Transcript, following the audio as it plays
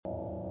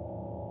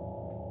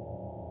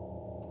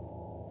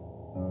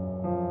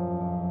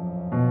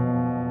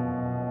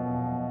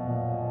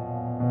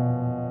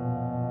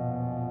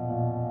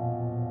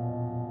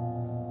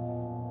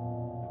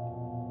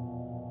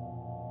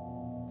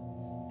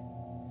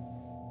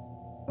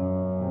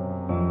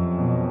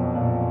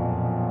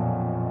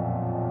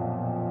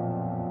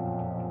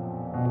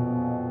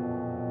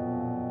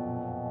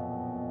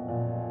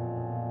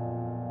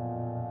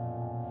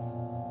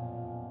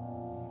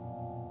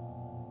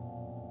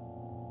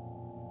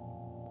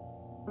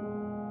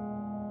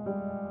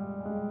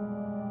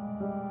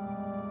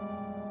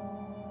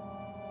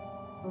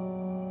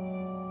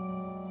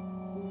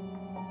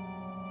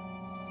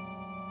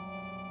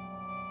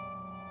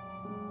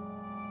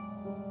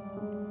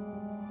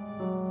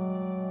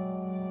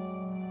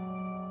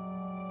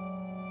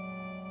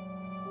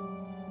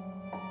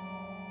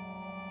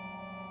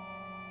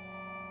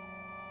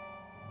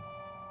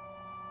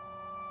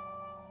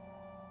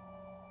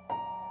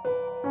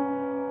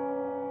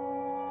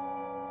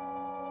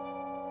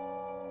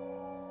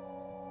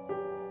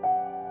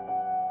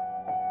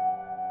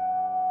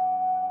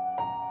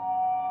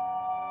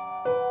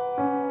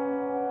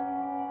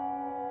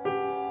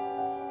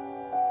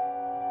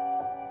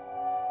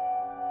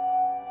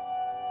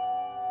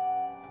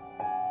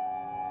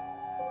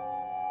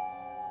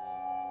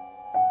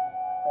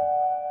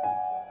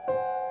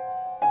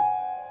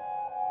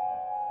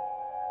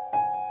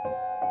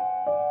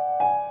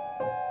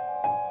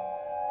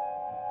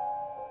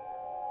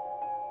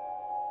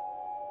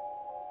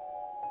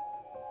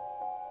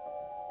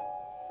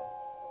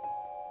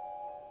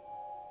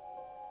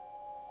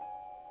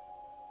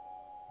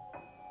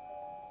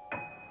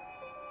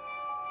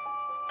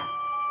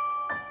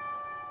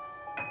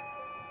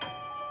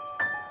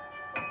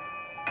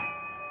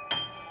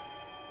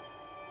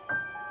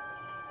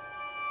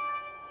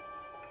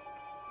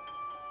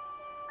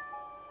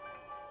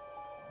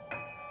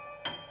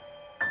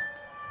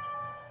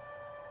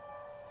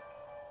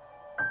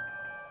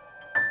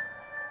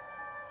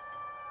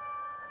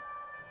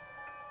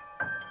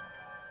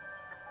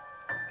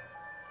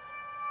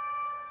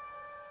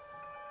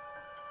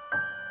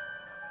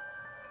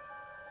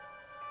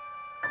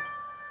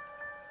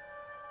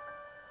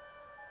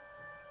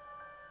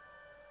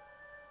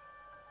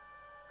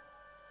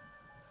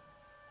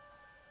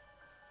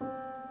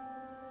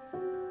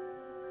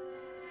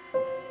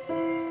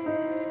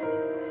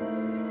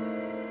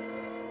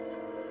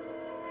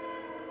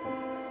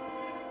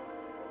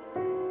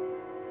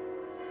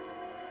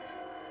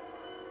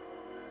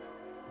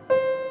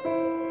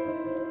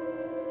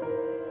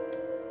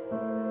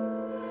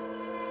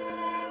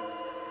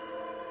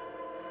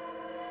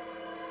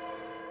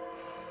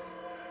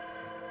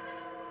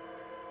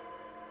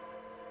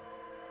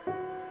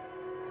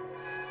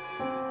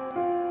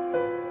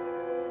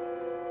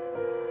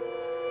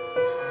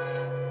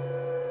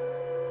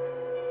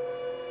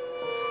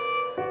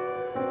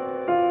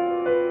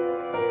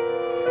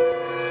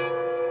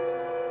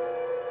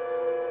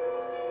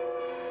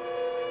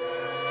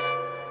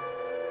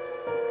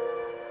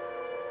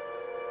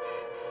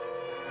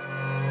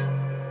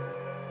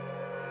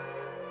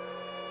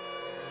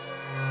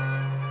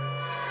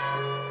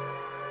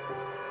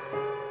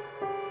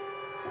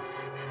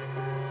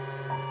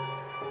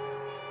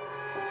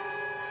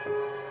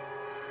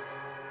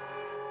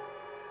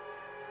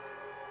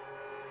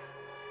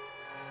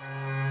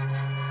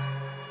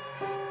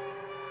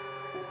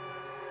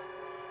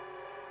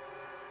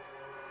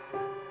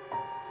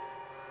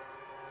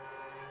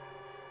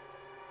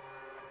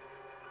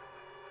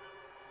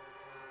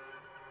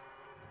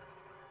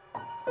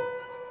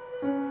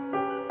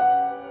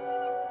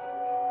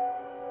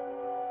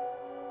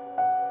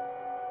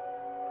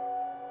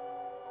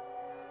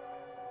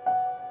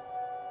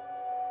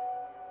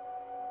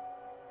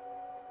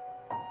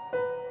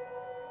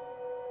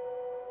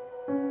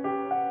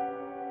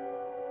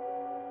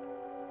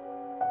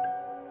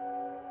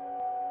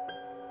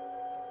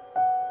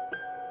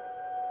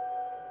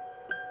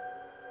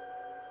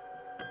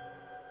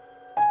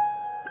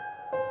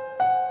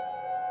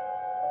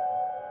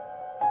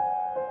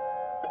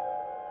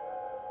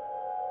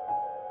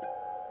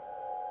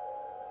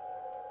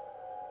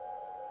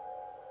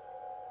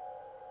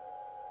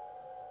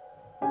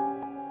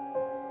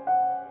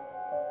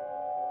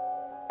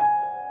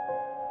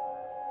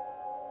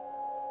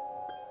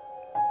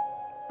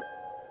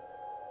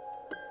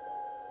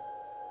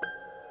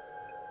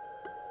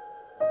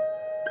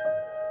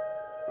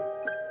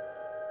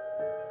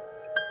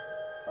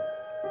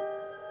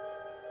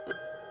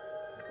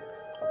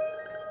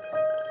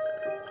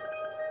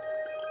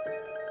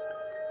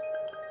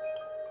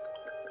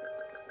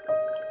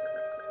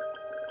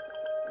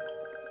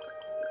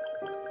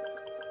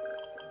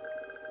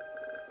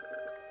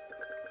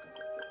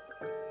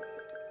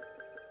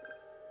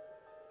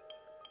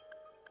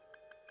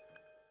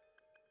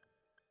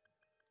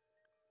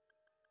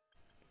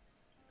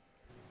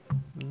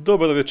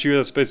Dober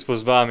večer, spet smo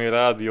z vami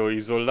Radio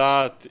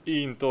Izolat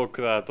in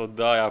tokrat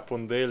oddaja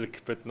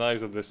ponedeljek 15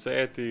 do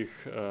 10.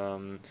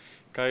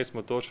 Kaj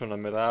smo točno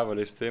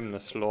nameravali s tem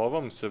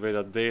naslovom?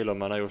 Seveda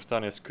deloma naj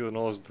ostane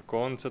skrivnost do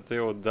konca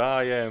te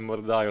oddaje,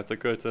 morda jo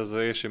takrat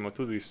razrešimo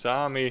tudi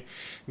sami.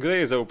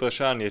 Gre za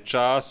vprašanje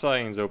časa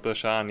in za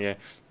vprašanje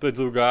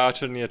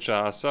predrugačenja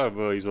časa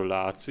v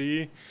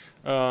izolaciji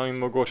in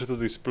mogoče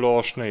tudi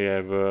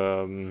splošneje v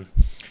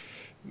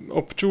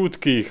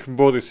občutkih,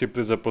 bodisi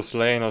pri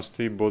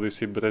zaposlenosti,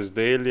 bodisi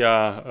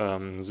brezdelja.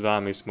 Z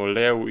vami smo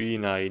Lev,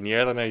 Ina in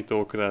Jernej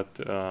tokrat.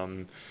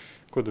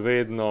 Kot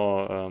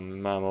vedno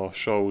imamo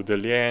šov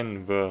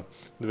deljen v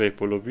dve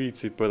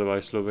polovici, prva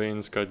je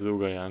slovenska,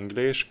 druga je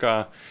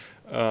angleška.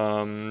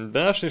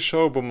 Današnji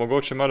šov bo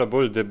mogoče malo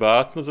bolj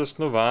debatno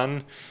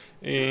zasnovan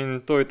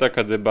in to je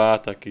taka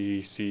debata,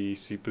 ki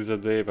si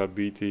prizadeva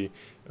biti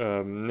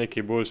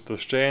nekaj bolj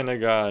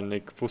sproščenega,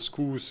 nek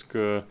poskus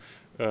k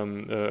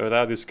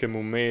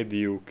radijskemu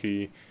mediju,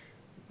 ki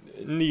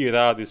ni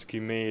radijski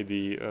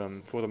medij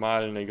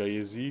formalnega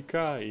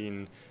jezika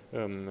in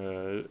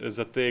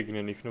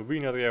zategnjenih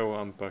novinarjev,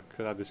 ampak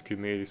radijski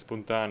medij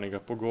spontanega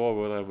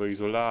pogovora v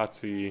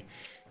izolaciji,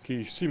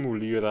 ki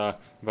simulira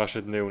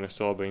vaše dnevne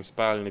sobe in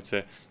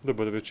spalnice.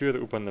 Dober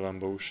večer, upam, da vam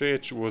bo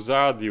všeč. V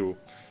ozadju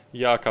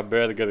Jaka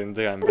Berger in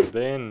Dejan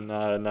Berden,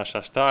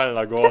 naša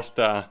stalna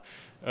gosta.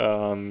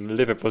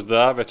 Lepe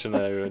pozdrave, če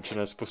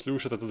nas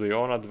poslušate tudi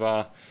ona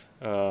dva.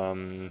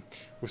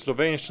 V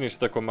slovenščini se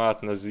ta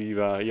komad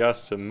naziva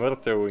Jaz sem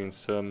mrtev in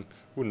sem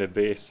v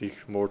nebesih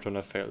Mortona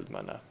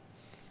Feldmana.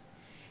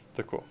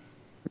 Tako.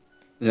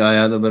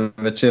 Ja, dober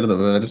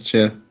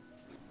večer.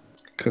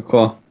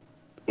 Kako?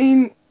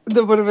 In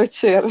dober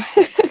večer.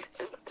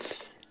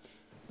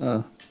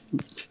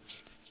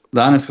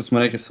 Danes, ko smo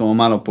rekli, smo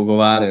malo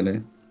pogovarjali,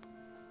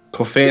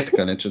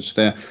 kofetkali, če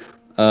čete.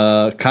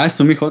 Kaj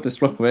so mi hoteli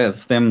sploh povedati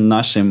s tem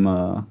našim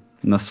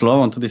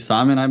naslovom, tudi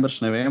sami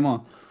najbrž ne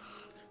vemo.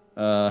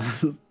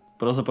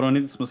 Pravzaprav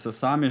niti smo se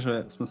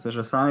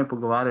že sami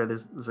pogovarjali,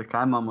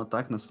 zakaj imamo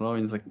tak naslov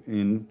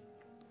in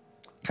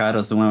kaj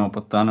razumemo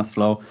pod ta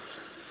naslov.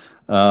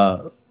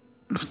 V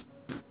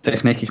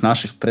teh nekih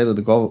naših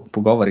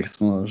pogovorih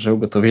smo že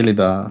ugotovili,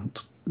 da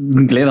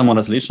gledamo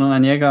različno na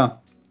njega.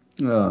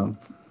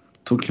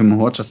 Tukaj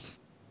mogoče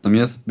sem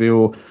jaz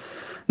bil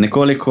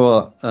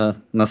nekoliko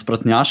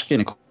nasprotnjaški,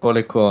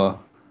 nekoliko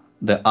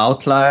the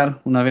outlier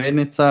v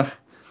navednicah,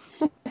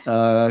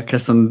 ker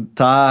sem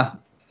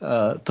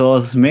to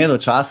zmedo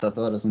časa,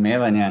 to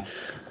razumevanje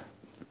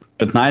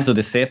 15 do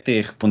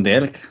 10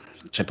 ponedeljk,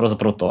 če je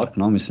pravzaprav torek,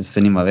 no, mislim,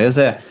 se nima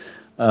veze,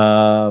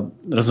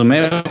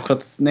 razumel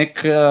kot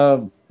nek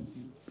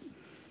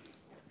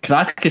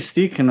kratki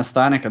stik, ki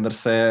nastane,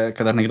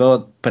 kadar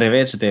nekdo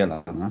preveč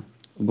dela, ne.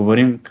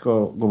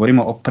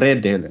 Govorimo o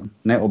predelju,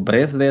 ne o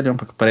brezdelju,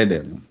 ampak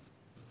predelju.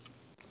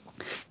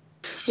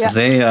 Ja.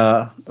 Zdaj,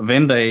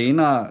 vem, da je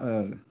Ina,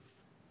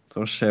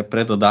 to še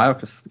pred oddajo,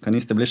 ko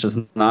niste bili še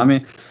z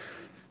nami,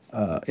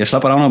 je šla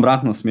pa ravno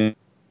obratno smer,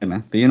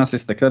 ne. Ina, si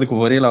takrat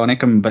govorila o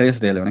nekem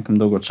brezdelju, o nekem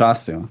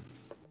dolgočasju.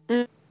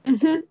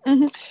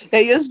 Ja,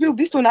 jaz bi v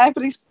bistvu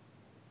najprej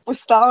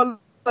izpostavila,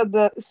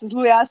 da se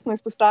zelo jasno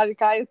izpostavi,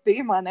 kaj je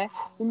tema, ne.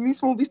 In mi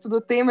smo v bistvu do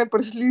teme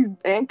prišli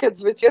enkrat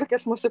zvečer, ker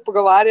smo se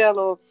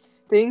pogovarjali o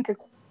tem,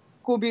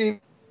 kako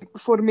bi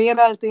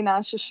formirali te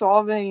naše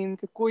šove in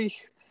kako jih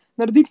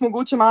narediti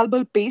mogoče malo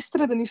bolj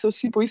pestre, da niso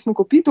vsi po istem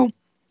kopitu.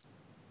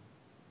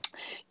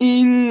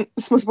 In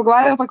smo se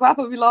pogovarjali, pa kva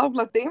pa bi lahko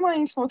bila tema,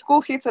 in smo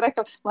tako heca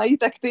rekli,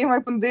 itak tema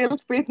je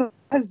ponedeljek 15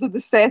 do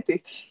 10.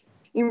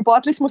 In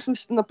potlej smo se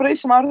naprej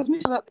še malo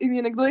razmišljali in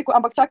je nekdo rekel,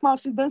 ampak čak malo,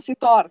 vse danes je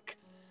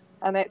torek.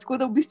 Tako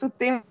da v bistvu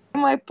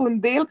tema je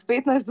ponedeljek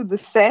 15 do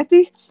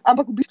 10,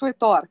 ampak v bistvu je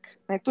torek.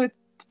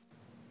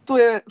 To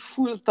je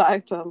full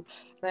title,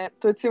 ne?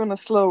 To je cel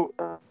naslov.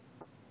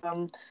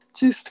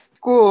 Čisto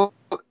tako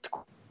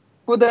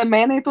da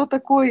mene je to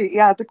takoj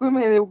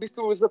me je v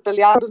bistvu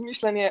zapeljalo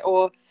razmišljanje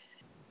o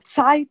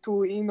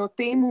cajtu in o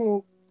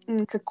temu,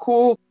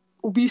 kako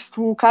v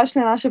bistvu,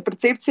 kakšna je naša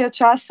percepcija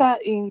časa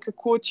in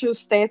kako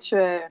čas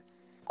teče,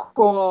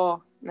 ko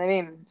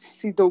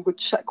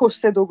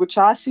se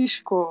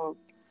dolgočasiš, ko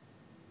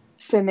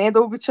se ne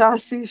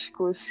dolgočasiš,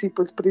 ko si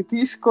pod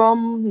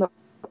pritiskom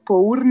po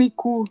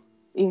urniku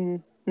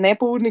in ne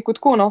po urniku,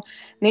 tako, no,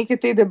 neke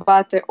te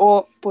debate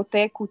o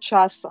poteku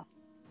časa.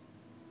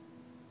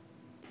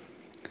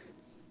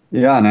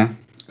 Ja, ne.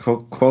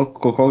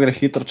 Kako gre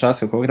hitro čas,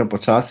 kako gre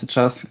počasi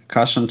čas,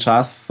 kakšen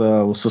čas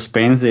v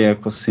suspenziji,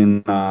 ko si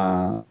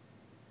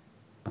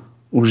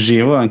v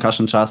živo, in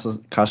kakšen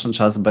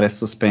čas brez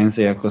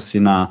suspenzije, ko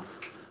si na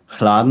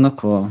hladno,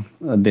 ko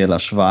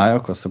delaš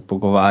vajo, ko se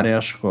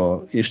pogovarjaš,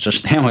 ko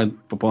iščeš temo, je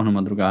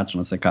popolnoma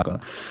drugačno, vsekakor.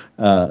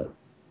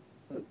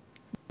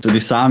 Tudi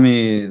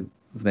sami,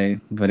 zdaj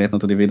verjetno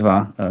tudi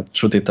vidva,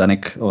 čutite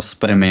neko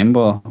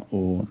spremembo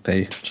v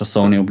tej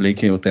časovni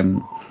obliki, v tem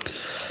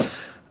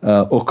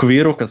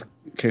okviru,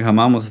 ki ga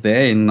imamo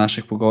zdaj, in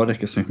naših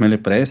pogovorih, ki smo jih imeli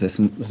prej.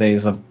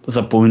 Zdaj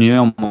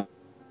zapolnjujemo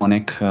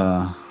nek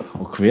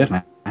okvir,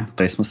 ne,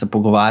 Prej smo se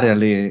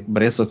pogovarjali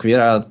brez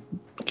okvira,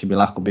 ki bi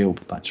lahko bil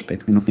pač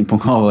 5-minutni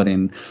pogovor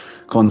in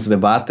konc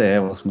debate,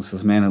 evo, smo se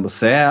zmenili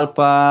vse, ali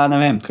pa ne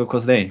vem, kako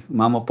zdaj.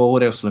 Imamo pol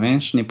ure v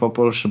slovenščini, pa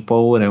pol še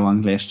pol ure v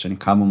angleščini,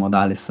 kam bomo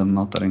dali sem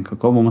noter in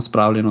kako bomo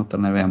spravili noter,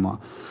 ne vemo.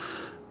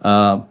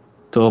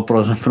 To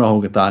pravzaprav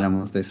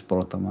ugotavljamo zdaj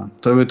sprotoma.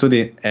 To je bil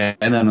tudi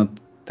eden od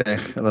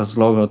teh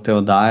razlogov te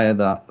oddaje,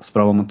 da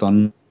spravimo to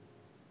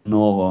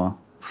novo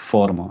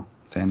formo,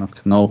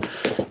 nov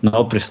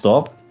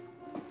pristop,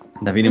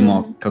 da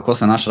vidimo, kako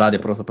se naš radio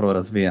pravzaprav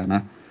razvija,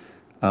 ne?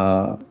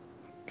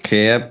 Ki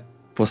je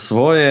po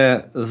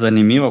svoje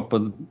zanimivo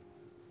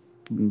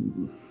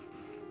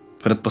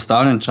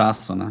predpostavljen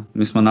času, ne?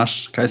 Mi smo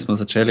kaj smo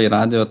začeli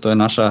radio, to je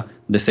naša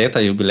 10.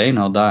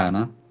 jubilejna oddaja,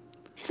 ne?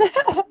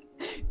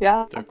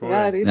 Ja,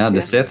 res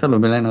je. 10.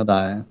 jubilejna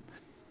oddaja.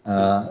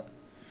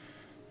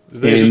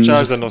 Zdaj je že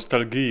čas za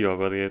nostalgijo,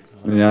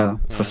 verjetno. Ja,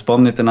 se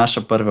spomnite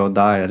naše prve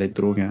oddaje ali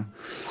druge.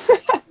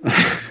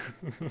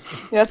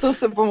 Ja, to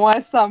se po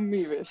moje sam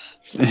mi, veš.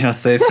 Ja,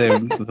 sej,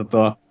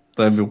 zato,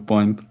 to je bil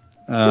point.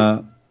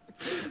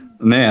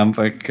 Ne,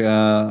 ampak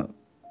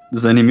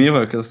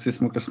zanimivo, ker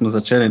smo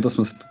začeli, in to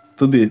smo se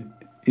tudi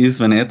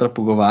izven etra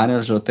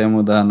pogovarjali že o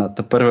tem, da na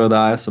te prve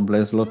oddaje so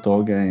bile zelo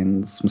toge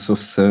in smo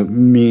se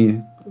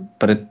mi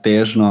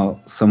pretežno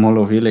samo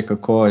lovili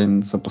kako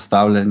in so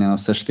postavljali na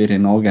vse 4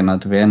 noge, na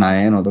 2, na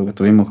 1, da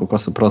ugotovimo, kako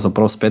se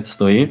pravzaprav spet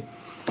stoji.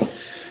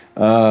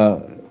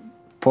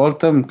 Pol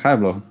tem, kaj je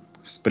bilo?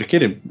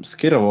 S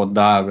Kirovo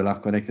oddajo bi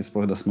lahko rekli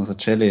sploh, da smo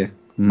začeli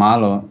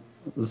malo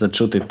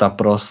začutiti ta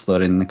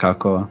prostor in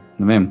nekako,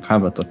 ne vem, kaj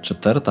bo to,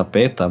 4.,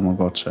 5.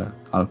 mogoče,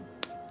 ali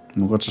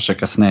mogoče še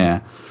kasneje.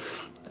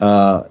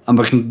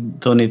 Ampak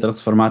to ni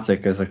transformacija,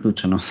 ki je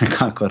zaključena,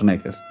 vsekakor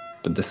nekaj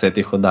po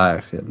 10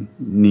 oddajah.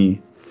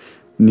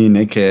 Ni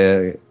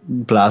neke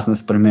blazne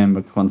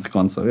spremembe konc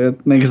koncev, je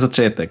nek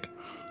začetek.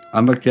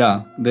 Ampak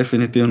ja,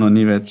 definitivno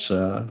ni več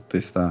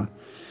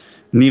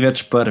ni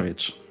več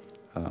prvič.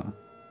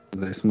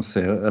 Zdaj smo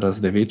se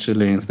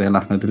razdevičili in zdaj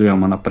lahko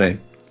nadaljujemo naprej,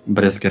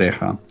 brez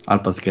greha ali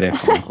pa z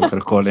grehom,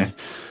 kakorkoli.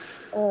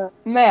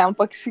 Ne,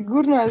 ampak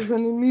sigurno je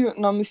zanimivo,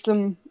 no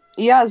mislim,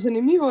 ja,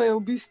 zanimivo je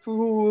v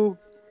bistvu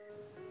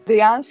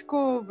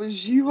dejansko v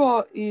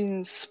živo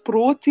in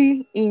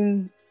sproti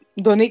in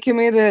do neke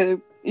mere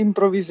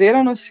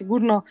improvizirano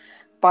sigurno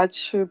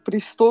pač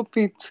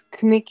pristopiti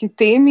k neki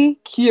temi,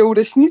 ki je v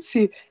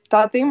resnici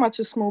ta tema,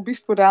 če smo v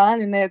bistvu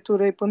realni, ne,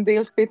 torej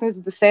ponedeljek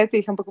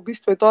 15.10, ampak v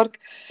bistvu je torek,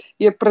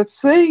 je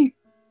precej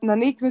na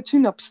nek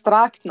način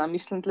abstraktna.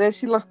 Mislim, tle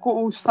si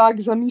lahko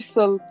vsak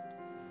zamislil,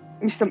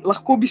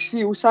 lahko bi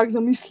si vsak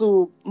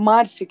zamislil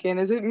marsikaj.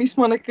 Mi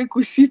smo nekako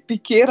vsi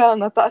pikirali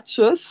na ta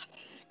čas,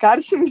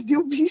 kar se mi zdi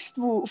v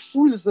bistvu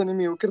ful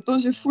zanimiv, ker to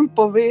že ful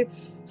pove,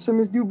 se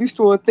mi zdi v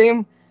bistvu o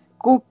tem,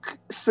 koliko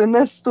se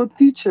nas to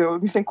tiče.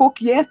 Mislim,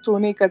 koliko je to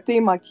neka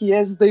tema, ki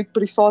je zdaj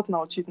prisotna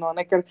očitno,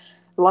 ne, ker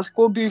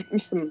lahko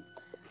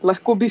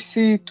bi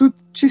si tudi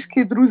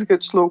čisto drugega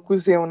človek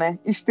vzel, ne,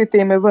 iz te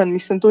teme ven.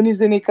 Mislim, to ni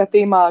zdaj neka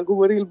tema,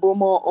 govorili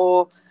bomo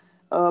o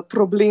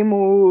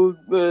problemu,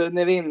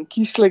 ne vem,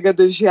 kislega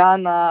dežja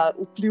na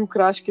vpliv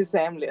kraške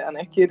zemlje,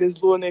 ne, kjer je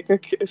zelo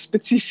nekako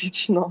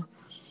specifično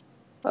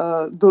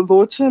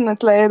določen.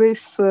 Tle je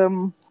res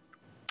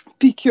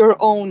pick your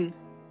own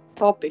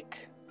topic,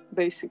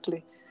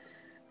 basically.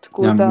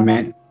 Tako ja, da...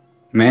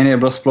 Meni je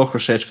bilo sploh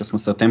všeč, ko smo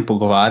se o tem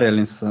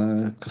pogovarjali in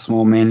ko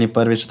smo omenili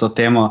prvič to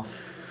temo,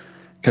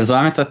 ker z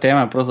vami ta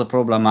tema je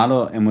pravzaprav bila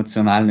malo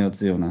emocionalni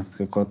odziv.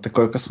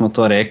 Takoj, ko smo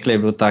to rekli,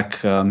 je bil tak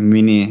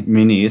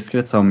mini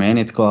iskrica v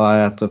meni, tako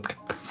je tudi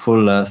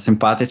ful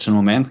simpatičen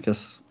moment, ker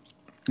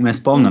me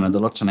spomnim na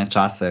določene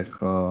čase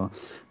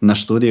na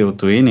študiju v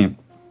tujini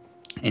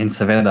in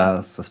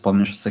seveda se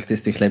spomniš vseh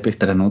tistih lepih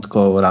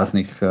trenutkov v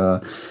raznih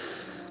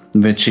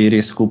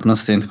večerih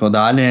skupnosti in tako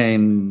dalje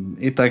in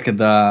itak,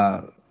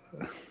 da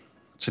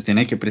če ti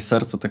nekaj pri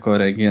srcu, tako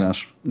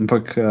reagiraš.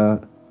 Ampak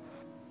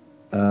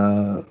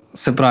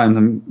se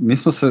pravim, mi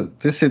smo se,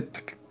 ti si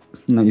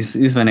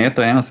izven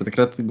etra,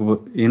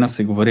 ena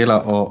si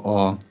govorila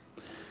o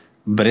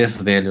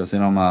brezdelju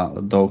oziroma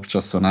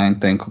dolgčasu, ne, in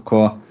tem,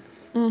 kako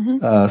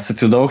se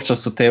ti v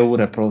dolgčasu te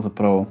ure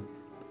pravzaprav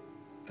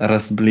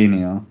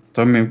razblinijo.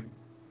 To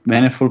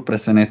mene ful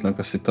presenetilo,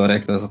 ko si to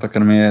rekla, zato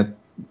ker mi je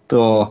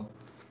to,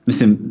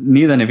 mislim,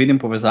 ni da ne vidim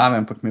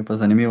povezave, ampak mi je pa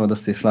zanimivo, da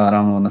si šla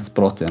ravno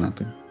nasprotje, ne,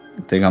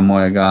 tega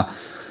mojega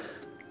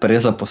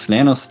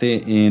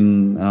prezaposlenosti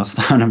in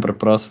enostavno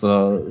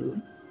preprosto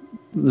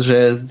že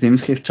v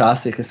zimskih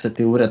časih, ki se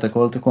ti ure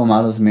tako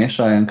malo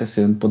zmešajo in ki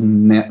si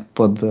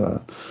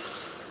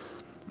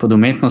pod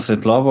umetno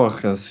svetlobo,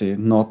 ki si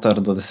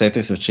noter do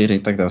 10 zvečer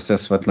in tako da vse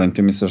svetlo in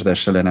ti misliš, da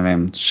je šele, ne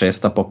vem,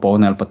 6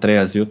 popoldne ali pa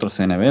 3 zjutraj,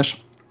 se ne veš,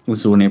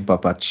 zunaj pa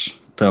pač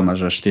tam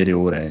že 4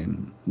 ure in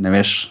ne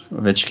veš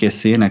več, kje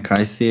si, ne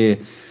kaj si,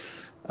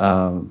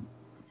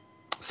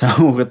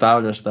 samo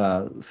ugotavljaš,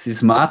 da si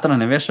zmatra,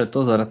 ne veš, je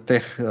to zaradi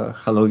teh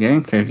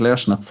halogen, ki jih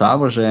gledaš nad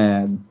sabo že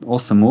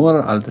 8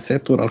 ur ali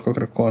 10 ur ali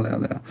kakorkoli.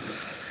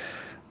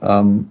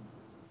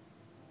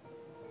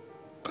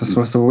 ko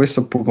smo se v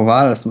bistvu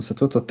pogovarjali, smo se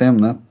tudi o tem,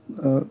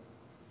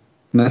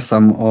 ne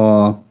samo o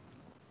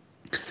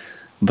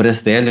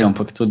brezdelju,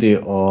 ampak tudi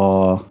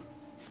o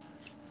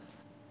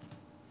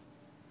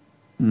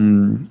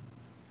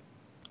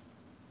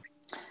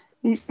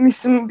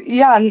Mislim,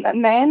 ja,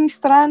 na eni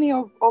strani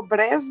o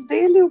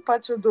brezdelju,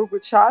 pač o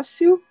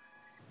dolgočasju,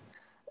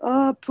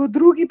 po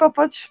drugi pa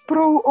pač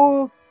prav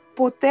o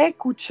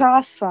poteku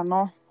časa.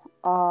 No.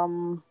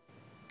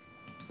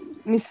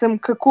 Mislim,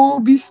 kako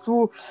v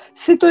bistvu,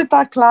 vse to je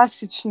ta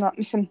klasična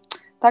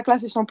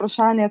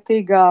vprašanja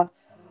tega,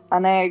 a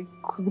ne,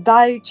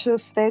 kdaj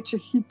čas teče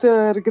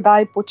hiter,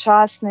 kdaj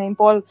počasne in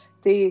pol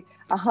te,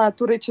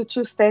 torej če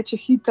čas teče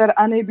hiter,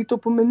 a ne bi to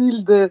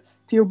pomenilo, da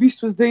ti je v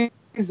bistvu zdaj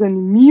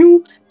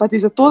zanimiv, pa ti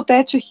zato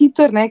teče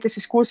hiter, ne, ker si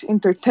skozi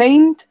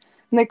entertained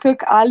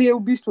nekako, ali je v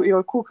bistvu,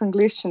 koliko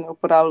angleščine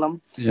uporabljam.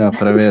 Ja,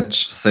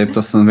 preveč, sej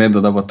to sem vedel,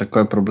 da bo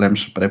takoj problem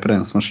še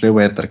preden smo šli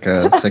v eter,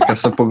 ker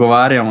se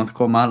pogovarjamo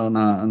tako malo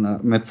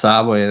med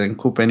sabo, je en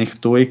kup enih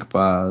tujk,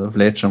 pa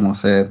vlečemo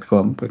se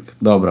tako, ampak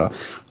dobro,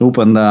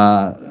 upam,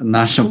 da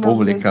naša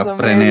publika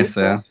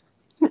prenese.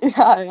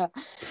 Ja.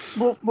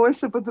 Bom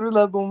se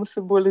potrudila, bom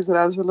se bolj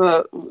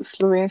izražala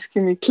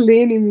slovenskimi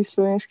klenimi,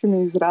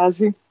 slovenskimi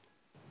izrazi.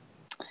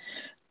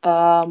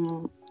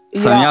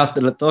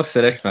 To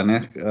si rekla,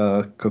 ne?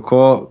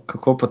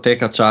 Kako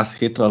poteka čas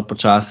hitro ali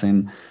počasi,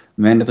 in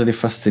mene tudi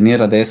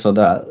fascinira dejstvo,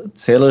 da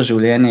celo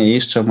življenje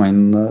iščemo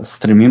in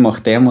stremimo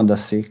k temu, da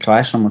si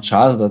krajšamo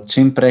čas, da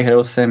čim prej gre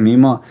vse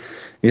mimo,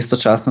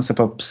 istočasno se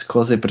pa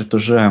skozi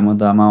pritožujemo,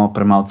 da imamo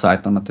premalo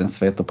cajta na tem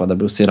svetu, pa da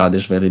bi vsi radi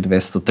živeli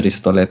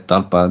 200-300 let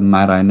ali pa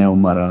najraje ne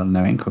umrli,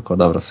 ne vem kako.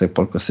 Dobro, se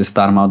ko si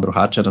star, malo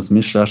drugače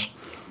razmišljaš,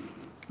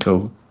 ker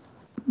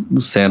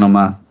vseeno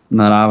ima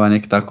narava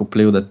nek tak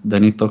vpliv,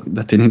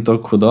 da ti ni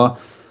toliko hudo.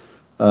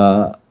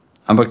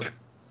 Ampak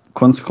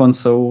konec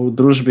koncev v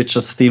družbi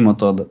častimo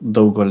to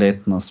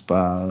dolgoletnost,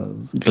 pa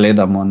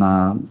gledamo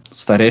na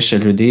starejše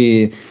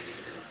ljudi,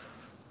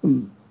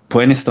 po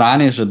eni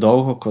strani že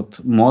dolgo kot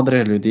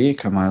modre ljudi,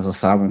 ki imajo za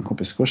sabo en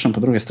kup izkušenj, po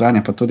drugi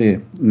strani pa tudi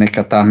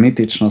neka ta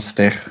mitičnost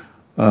teh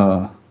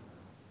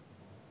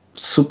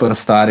super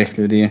starih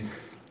ljudi.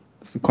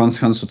 Konec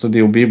koncev tudi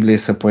v Bibliji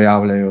se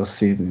pojavljajo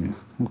vsi,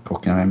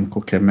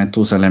 koliko je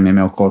Metuzalem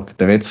imel, koliko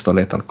 900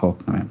 let ali koliko,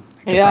 ne vem.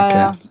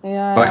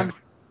 Ja.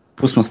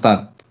 Pustimo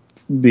stati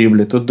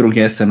Bibliji, tudi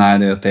druge se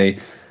najdejo tej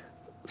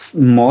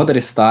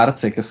modri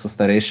starci, ki so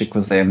starejši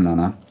kot zemlja,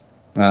 ne.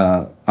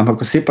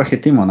 Ampak vsi pa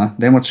hitimo, ne?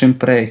 Dajmo čim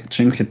prej,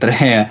 čim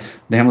hitreje,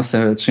 dajmo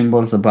se čim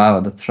bolj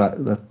zabavati,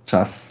 da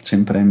čas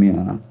čim prej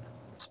mine, ne.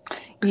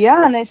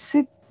 Ja, ne,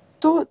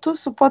 to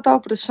so pa ta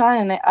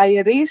vprašanja, ne, a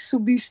je res v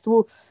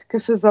bistvu, ker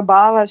se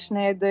zabavaš,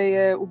 ne, da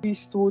je v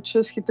bistvu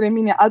čas hitreje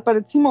mine, ali pa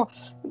recimo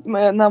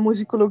na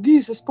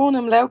muzikologiji se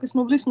spomnim, Lev, ki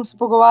smo se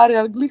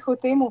pogovarjali glih o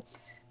temu,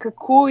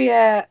 kako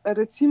je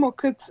recimo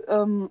kot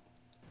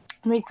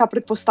neka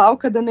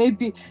predpostavka, da ne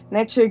bi,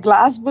 ne, če je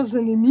glasba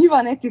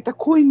zanimiva, ne, ti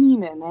takoj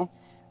mine,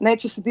 ne,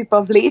 če se ti pa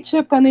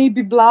vleče, pa ne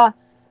bi bila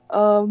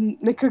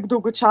nekako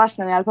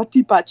dolgočasna, ne, ali pa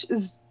ti pač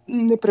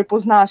ne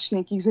prepoznaš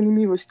nekih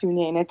zanimivosti v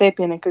njej, ne,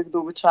 tebi je nekako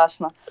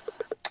dolgočasna.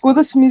 Tako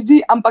da se mi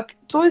zdi, ampak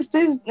to je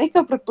zdaj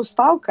neka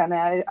predpostavka,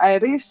 ne, a je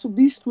res v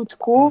bistvu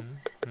tako,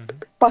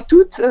 pa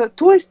tudi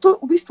to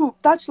v bistvu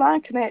ta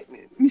članek, ne,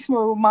 mi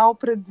smo malo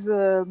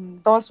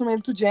danes smo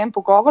imeli tudi en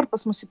pogovor, pa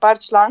smo si par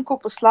člankov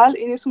poslali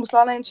in jaz sem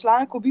poslala en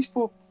članek v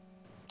bistvu,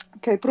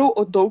 ki je prav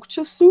o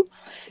dolgčasu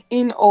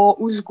in o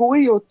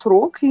vzgoji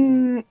otrok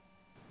in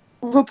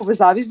v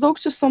povezavi z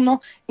dolgčasom, no,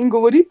 in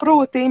govori prav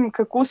o tem,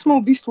 kako smo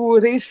v bistvu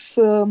res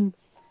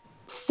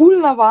ful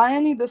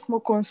navajeni, da smo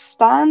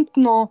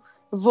konstantno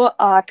v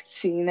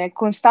akciji, ne,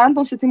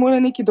 konstantno se ti mora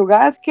nekaj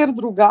dogajati, ker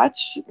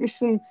drugače,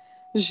 mislim,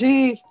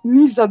 že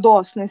ni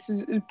zadost, ne,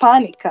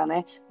 panika,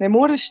 ne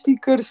moreš ti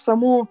kar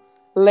samo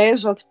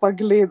ležati pa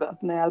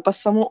gledati, ne, ali pa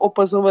samo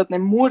opazovati, ne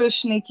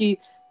moreš nekaj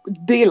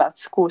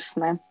delati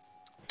skozi, ne.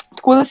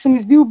 Tako da se mi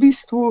zdi v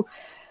bistvu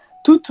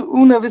tudi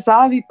v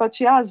navezavi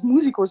pač z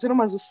muziko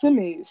oziroma z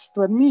vsemi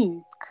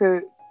stvarmi,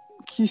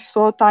 ki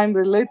so time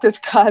related,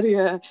 kar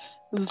je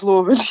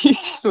zelo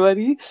veliko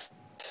stvari,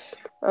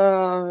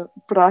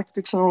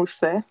 praktično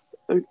vse.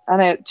 A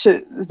ne,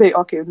 zdaj,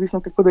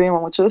 odvisno kako da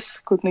imamo čas,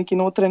 kot nekaj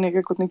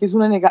notranjega, kot nekaj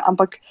zunanjega,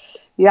 ampak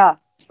je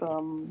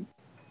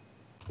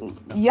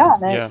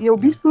v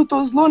bistvu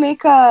to zelo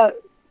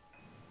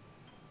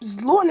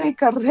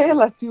neka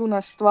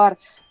relativna stvar,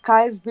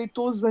 kaj je zdaj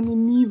to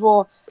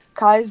zanimivo,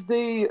 kaj je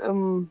zdaj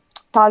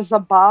ta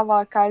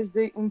zabava, kaj je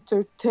zdaj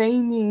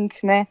entertaining,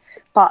 ne,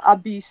 pa a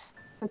bi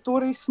to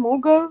res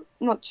mogli,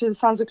 no, če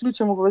sam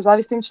zaključimo v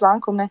povezavi s tem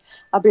člankom, ne,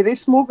 a bi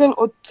res mogli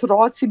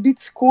otroci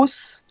biti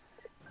skozi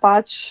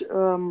pač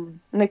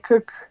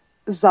nekako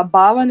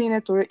zabavani,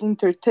 ne, to je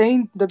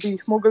entertained, da bi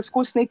jih mogli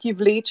skozi nekaj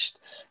vleči,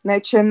 ne,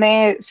 če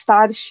ne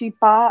starši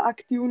pa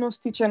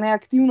aktivnosti, če ne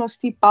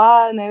aktivnosti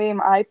pa, ne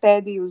vem,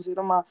 iPadi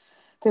oziroma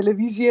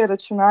televizije,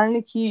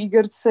 računalniki,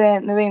 igrice,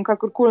 ne vem,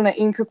 kakorkoli ne.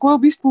 In kako je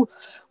v bistvu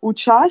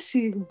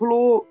včasih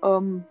bilo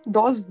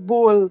dosti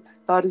bolj,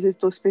 zdaj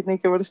to spet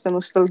neke vrste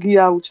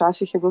nostalgija,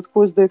 včasih je bilo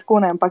tako, zdaj tako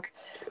ne, ampak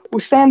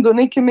vsem do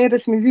neke mere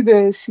se mi zdi, da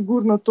je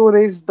sigurno to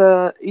res,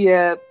 da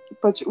je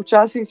pač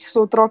včasih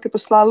so otroke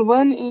poslali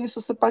ven in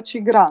so se pač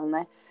igrali,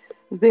 ne.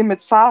 Zdaj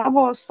med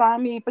sabo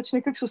sami pač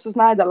nekako so se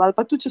znajdali, ali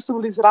pa tudi, če so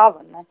bili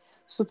zraven, ne,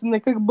 so tudi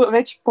nekako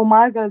več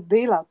pomagali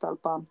delati ali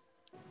pa.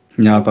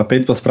 Ja, pa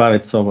pet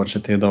pospraviti sobo,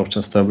 če ti je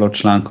dolgčas, to je bilo v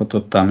članku,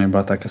 tudi tam je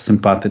bila taka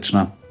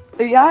simpatična.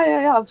 Ja,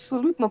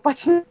 absolutno,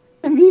 pač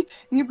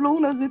ni bilo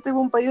v nas, zdaj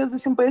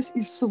sem pa jaz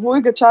iz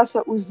svojega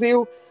časa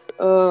vzel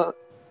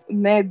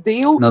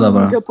del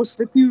in ga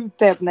posvetil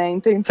tebi, ne,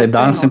 in te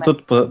danes sem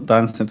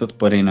tudi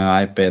porinil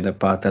iPade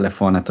pa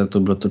telefone, to je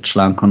tudi bilo tudi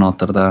članko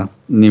noter, da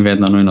ni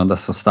vedno nujno, da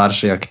so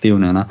starši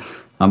aktivni, ne.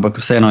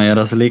 Ampak vseeno je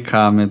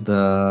razlika med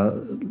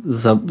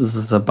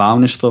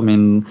zabavništvom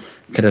in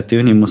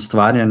kreativnim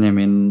ustvarjanjem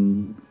in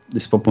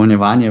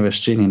izpopolnjevanjem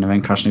veščin in ne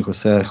vem kakšnih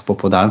vseh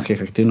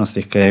popoldanskih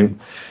aktivnostih,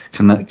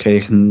 ki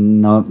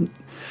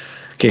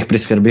jih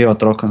priskrbijo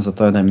otrokom za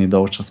to, da jim ni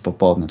dolgčas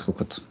popoldne, tako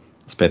kot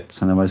spet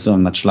se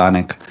navezujem na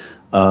članek.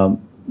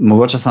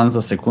 Mogoče samo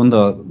za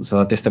sekundo,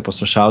 za tiste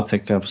poslušalce,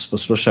 ki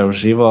poslušajo v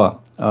živo,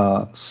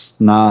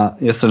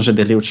 jaz sem že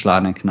delil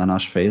članek na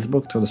naš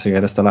Facebook, tako da se ga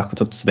res lahko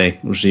tudi zdaj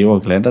v živo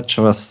gledati,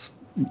 če vas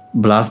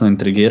blazno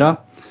intrigira.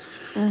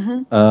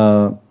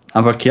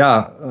 Ampak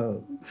ja,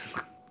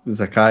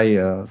 zakaj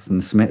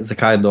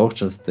je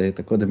dolgčas, da je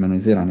tako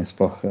demoniziran, je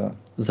sploh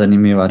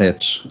zanimiva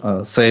reč.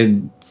 Saj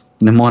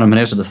ne morem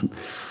reči, da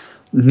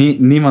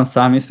nimam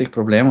sam istih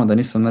problemov, da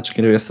nisem nič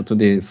kriv, jaz se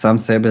tudi sam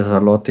sebe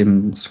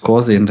zalotim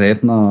skozi in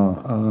redno,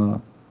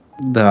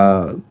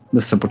 da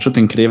se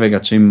počutim krivega,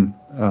 čim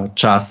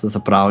čas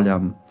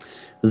zapravljam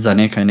za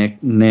nekaj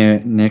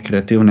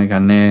nekreativnega,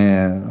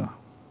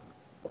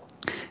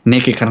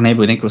 nekaj, kar ne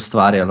bi nekaj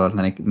ustvarjalo,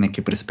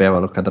 nekaj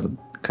prispevalo,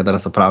 kadar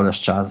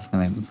zapravljaš čas, ne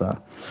vem, da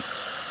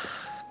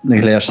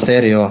gledaš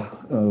serijo,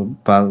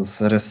 pa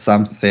res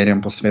sam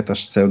serijam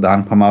posvetaš cel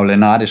dan, pa malo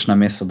lenariš na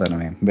mesto, da ne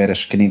vem,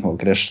 bereš knjigo,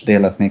 greš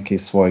delati nekaj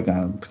svojega,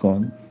 tako,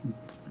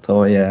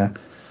 to je.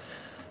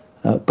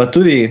 Pa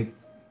tudi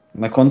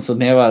na koncu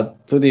dneva,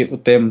 tudi v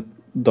tem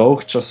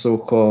dolgčasu,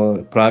 ko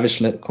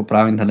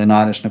pravim, da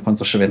lenariš, na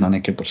koncu še vedno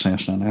nekaj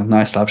počneš, ne? V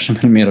najslabšem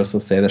primeru se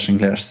usedeš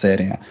in gledaš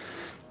serije,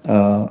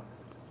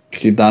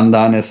 ki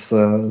danes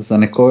za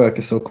nekoga,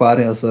 ki se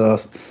ukvarja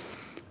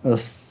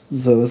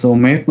z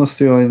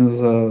umetnostjo in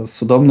z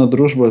sodobno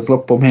družbo je zelo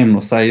pomembno,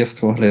 vsaj jaz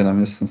tako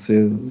gledam.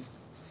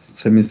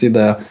 Se mi zdi,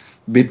 da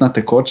biti na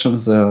tekočem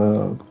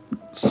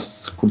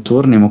s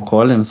kulturnim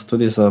okoljem,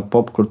 tudi za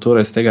pop kulturo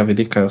iz tega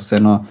vidika je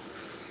vseeno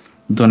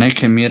do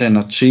neke mere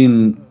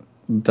način,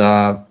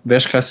 da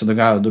veš, kaj se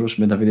dogaja v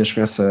družbi, da vidiš,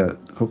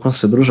 kako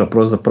se družba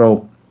pravzaprav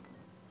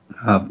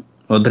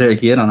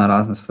odreagira na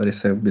razne stvari,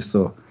 se v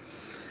bistvu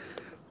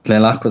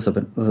lahko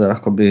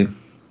bi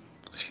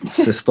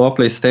se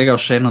stopili iz tega v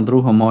še eno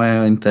drugo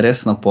moje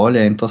interesno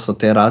polje in to so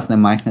te razne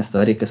majhne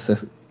stvari,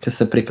 ki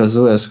se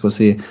prikazujejo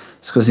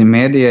skozi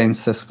medije in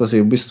se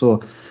skozi v bistvu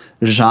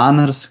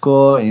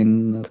žanrsko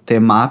in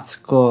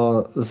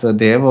tematsko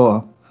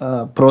zadevo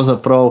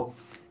pravzaprav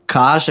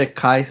kaže,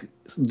 kaj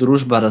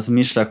družba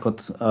razmišlja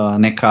kot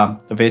neka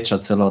večja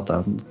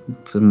celota.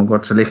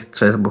 Mogoče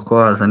če bo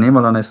koga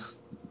zanimalo, ne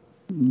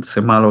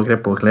se malo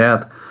gre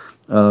pogledati,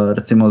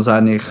 recimo v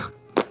zadnjih,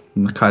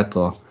 kaj je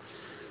to,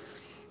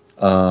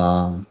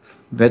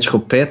 več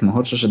kot 5,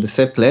 mogoče že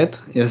 10 let,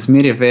 je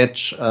zmeri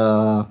več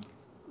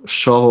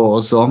šovov o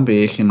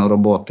zombijih in o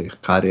robotih,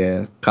 kar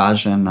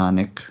kaže na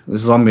nek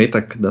zombi,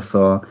 tak, da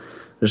so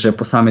že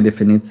po sami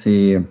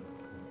definiciji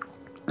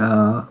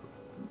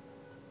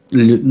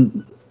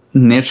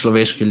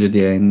nečloveški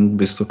ljudje in v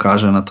bistvu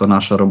kaže na to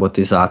našo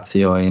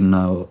robotizacijo in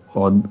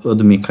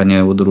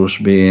odmikanje v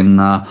družbi in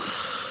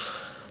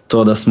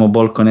to, da smo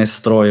bolj kot ne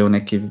stroji v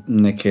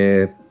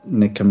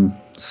nekem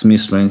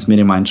smislu in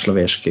zmeri manj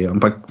človeški,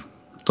 ampak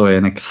to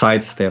je nek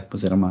sidestep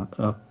oziroma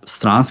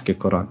stranski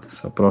korak,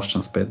 se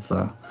oproščam spet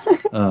za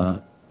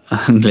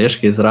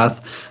angleški izraz,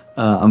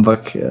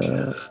 ampak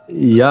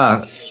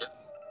ja,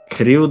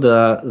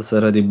 krivda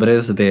zaradi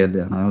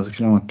brezdelja,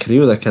 oziroma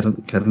krivda,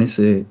 ker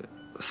nisi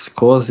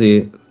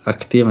skozi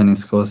aktiven in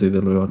skozi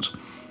delujoč.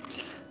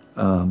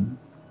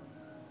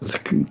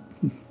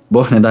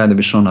 Boh ne daj, da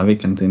bi šel na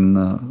vikend in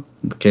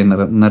kaj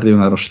naredil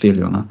na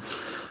roštilju,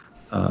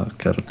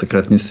 ker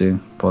takrat nisi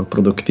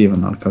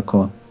produktiven ali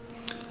kako.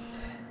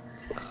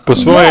 Po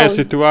svoje je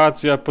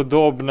situacija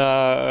podobna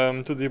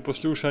tudi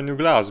poslušanju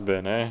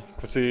glasbe, ne?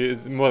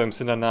 Moram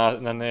se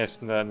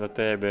nanesti na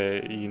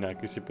tebe, Ina,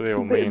 ki si prej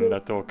omenila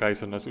to, kaj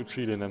so nas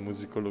učili na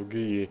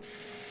muzikologiji.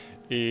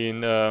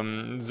 In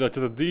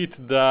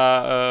zatrditi,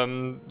 da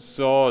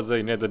so,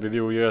 zdaj ne, da bi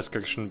bil jaz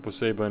kakšen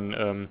poseben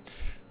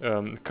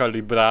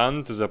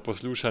kalibrant za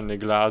poslušanje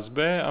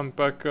glasbe,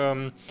 ampak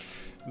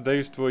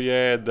dejstvo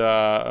je,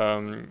 da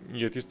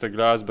je tista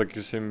glasba,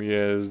 ki se mi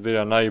je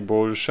zdela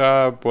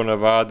najboljša,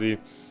 ponavadi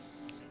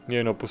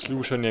njeno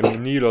poslušanje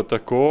minilo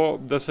tako,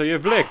 da se je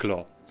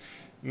vleklo.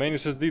 meni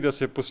se zdi, da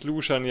se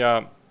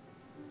poslušanja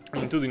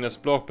in tudi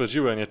nasploh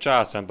preživljanje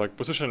časa, ampak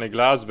poslušanje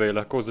glasbe je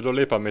lahko zelo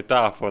lepa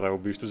metafora v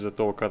bistvu za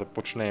to, kar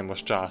počnemo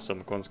s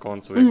časom. Konec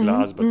koncev je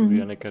glasba tudi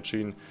na nek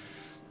način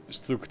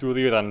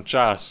strukturiran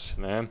čas,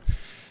 ne.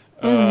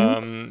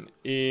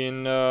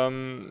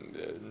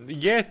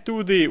 Je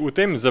tudi v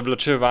tem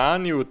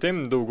zavlačevanju, v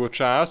tem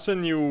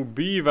dolgočasenju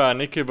biva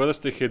neke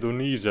vrste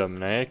hedonizem,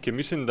 ne, ki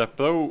mislim, da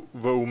prav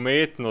v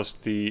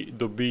umetnosti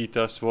dobi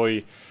ta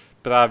svoj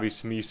pravi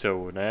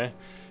smisel, ne.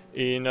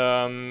 In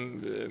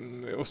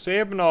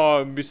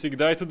osebno bi si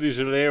kdaj tudi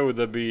želel,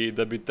 da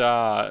bi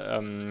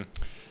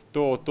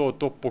to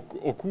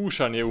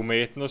okušanje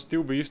umetnosti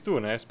v bistvu,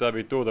 ne,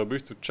 spravi to, da v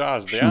bistvu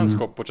čas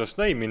dejansko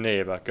počasneje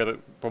mineva, ker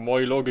po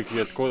moji logiki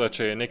je tako, da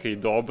če je nekaj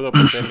dobro,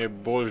 potem je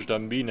boljš, da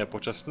mine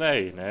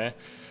počasneje, ne.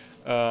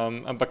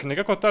 Ampak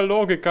nekako ta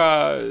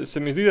logika se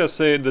mi zdi,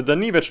 da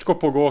ni več tako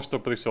pogosto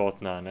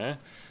prisotna, ne.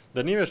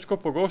 Da ni več tako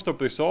pogosto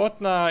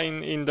prisotna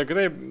in da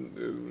gre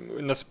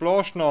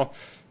nasplošno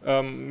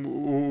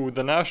v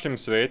današnjem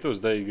svetu,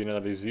 zdaj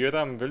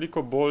generaliziram,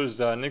 veliko bolj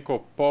za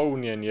neko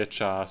polnjenje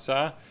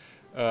časa,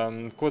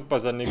 kot pa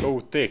za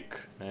njegov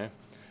tek, ne.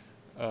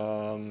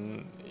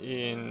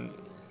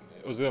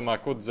 Oziroma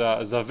kot za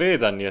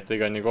zavedanje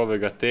tega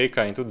njegovega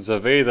teka in tudi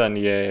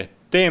zavedanje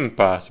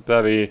tempa, se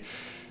pravi,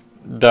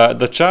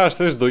 da čas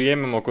res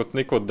dojemamo kot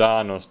neko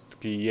danost,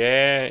 ki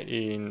je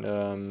in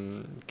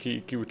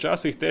ki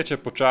včasih teče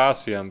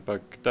počasi,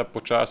 ampak ta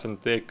počasen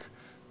tek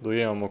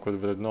dojemamo kot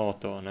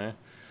vrednoto, ne.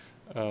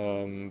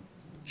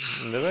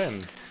 Ne vem,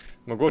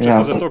 mogoče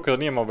to zato, ker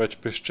nimamo več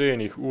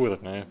peščenih ur,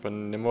 ne, pa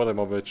ne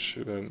moremo več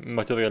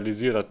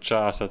materializirati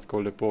časa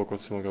tako lepo, kot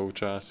smo ga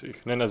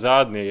včasih. Ne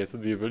nazadnje je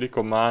tudi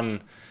veliko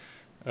manj,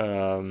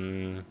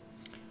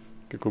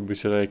 kako bi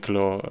se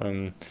reklo,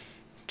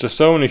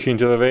 časovnih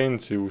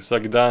intervencij v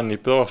vsakdanji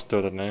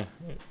prostor, ne.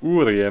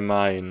 Ur je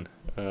manj,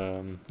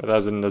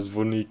 razen na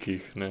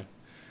zvonikih, ne.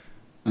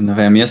 Ne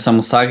vem, jaz sem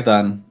vsak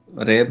dan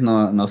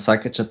redno na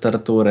vsake 4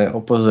 ure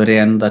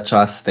opozorjen, da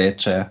čas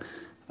teče,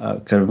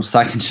 ker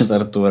vsake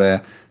 4 ure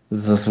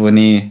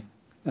zazvoni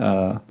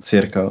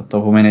cerkev.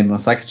 To pomeni, da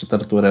vsake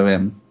 4 ure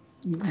vem,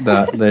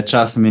 da je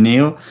čas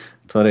minil,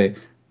 torej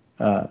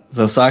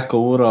za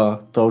vsako uro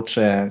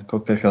tolče,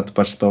 kolikokrat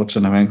pač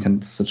tolče, ne vem, ker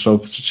se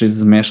človek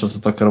čisto zmeša,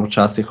 zato ker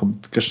včasih ob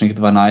kakšnih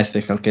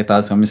 12 ali kaj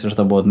takega misliš,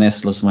 da bo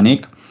odneslo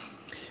zvonik,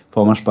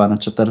 pomaš pa na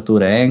 4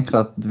 ure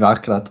enkrat,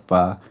 2krat,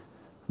 pa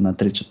na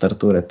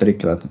 3/4 ure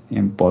 3krat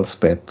in pol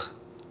spet.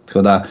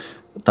 Tako da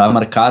ta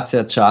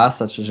markacija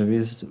časa, če živi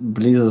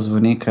blizu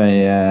zvonika,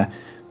 je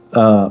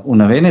v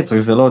navednicah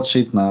zelo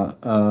očitna.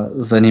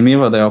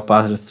 Zanimivo, da jo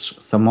opaziš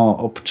samo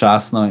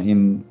občasno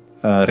in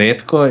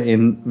redko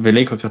in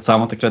velikokrat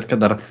samo takrat,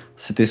 kadar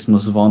se tismu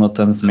zvonu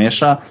tam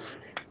zmeša.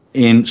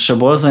 In še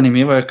bolj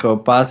zanimivo je, ko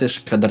opaziš,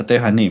 kadar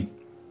tega ni.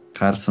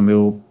 Kar sem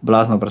bil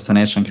blazno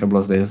presenečen, ker je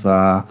bilo zdaj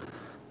za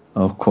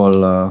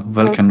okoli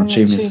velike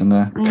noči, mislim,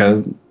 ne.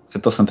 Ker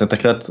to sem te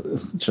takrat,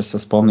 če se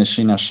spomniš,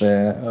 Ina,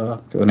 še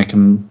v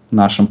nekem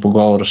našem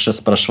pogovoru še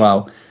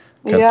spraševal,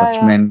 ker pač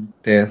meni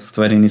te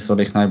stvari niso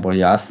lih najbolj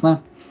jasne.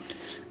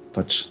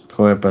 Pač,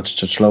 tako je pač,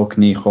 če človek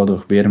ni hodil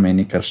v Birmi in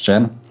ni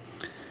krščen,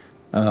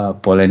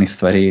 pol enih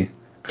stvari,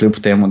 kljub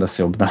temu, da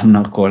si obdan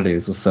naokoli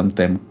z vsem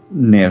tem,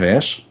 ne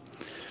veš.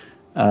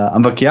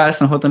 Ampak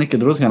jaz sem hotel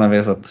nekaj drugega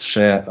navezati,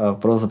 še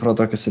pravzaprav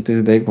to, kar si ti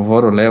zdaj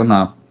govoril, Lev,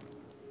 na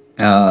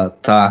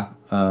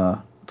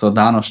to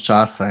danost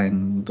časa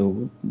in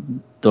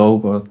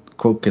dolgo,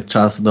 koliko je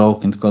čas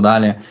dolg in tako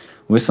dalje.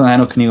 V bistvu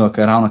eno knjigo,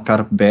 ki ravno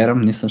kar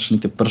berem, nisem še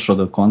niti prišel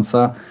do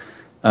konca,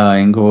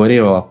 in govori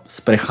o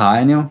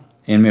sprehajanju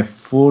in mi je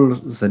ful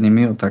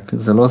zanimiv, tak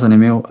zelo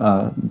zanimiv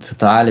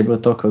detalj je bil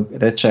to, ko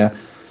reče,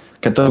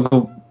 ker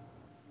to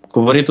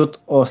govori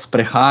tudi o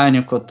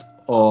sprehajanju kot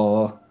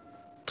o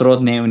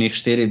 3-dnevnih,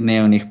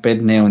 4-dnevnih,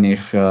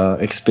 5-dnevnih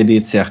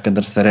ekspedicijah,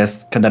 kadar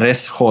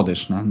res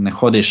hodiš, ne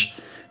hodiš.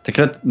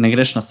 Takrat ne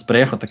greš na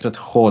spreho, takrat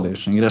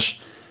hodiš.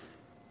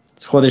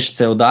 Hodiš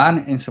cel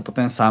dan in se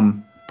potem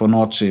sam po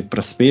noči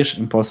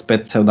prespiš in pol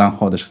spet cel dan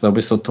hodiš. Tako da v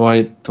bistvu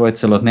tvoj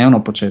celodnevno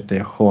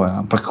početje je hoja.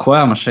 Ampak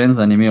hoja ima še en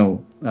zanimiv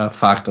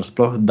faktor.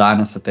 Sploh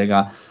danes se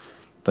tega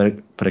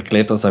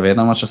prekleto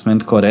zavedamo, če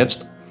smem tako reči.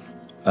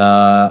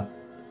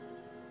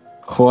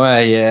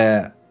 Hoja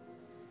je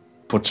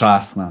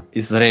počasna,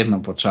 izredno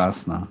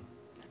počasna.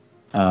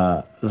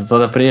 Zato,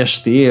 da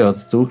priješ ti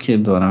od tukaj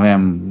do, ne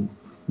vem,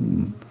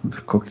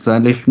 koliko se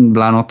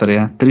bila noter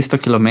je, 300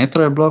 km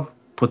je bilo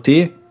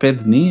poti,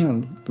 5 dni,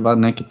 2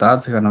 dni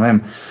takega, ne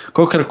vem,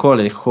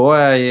 kakorkoli,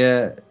 hoja je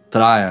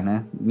traja,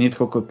 ne, ni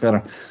tako,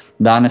 ker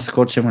danes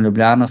skočim v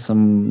Ljubljano,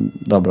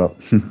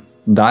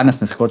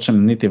 danes ne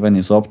skočim niti ven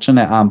iz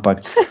občine,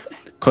 ampak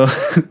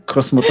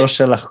ko smo to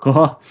še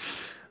lahko,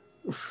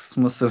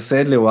 smo se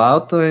usedli v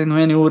avto in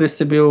v eni uri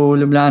si bil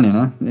v Ljubljani,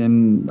 ne,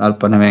 ali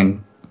pa ne vem,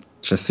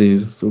 če si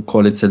iz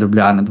okolice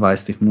Ljubljane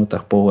 20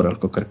 minutah, pol ure,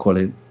 ali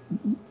kakorkoli.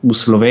 V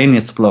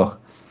Sloveniji sploh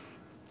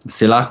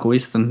si lahko v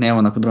istem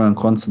dnevu na drugem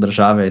koncu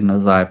države in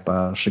nazaj,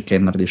 pa še kaj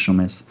narediš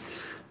vmes.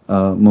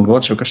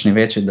 Mogoče v kakšni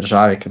večji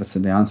državi, ker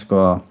se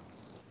dejansko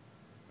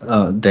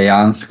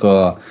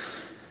dejansko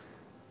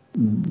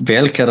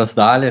velike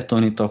razdalje, to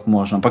ni tako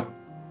možno. Ampak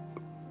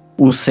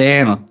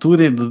vseeno,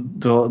 tudi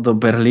do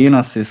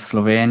Berlina si iz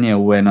Slovenije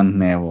v enem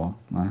dnevu.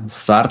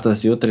 Starta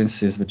zjutraj in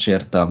si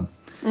zvečer tam.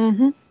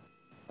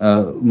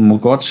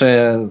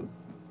 Mogoče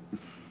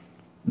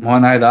moja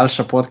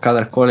najdaljša pot,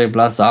 kadarkoli je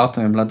bila z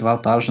avtom, je bila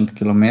 2000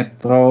 km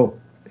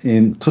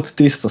in tudi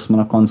tisto smo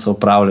na koncu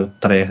opravili v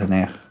 3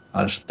 dneh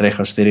ali 3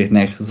 ali 4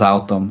 dneh z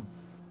avtom.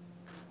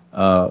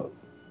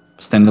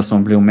 S tem, da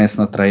smo bili vmes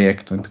na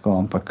trajektu in tako,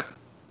 ampak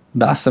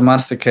da se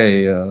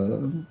marsikaj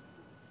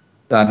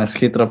danes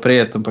hitro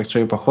prijeti, ampak če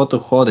bi pa hotel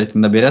hoditi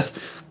in da bi res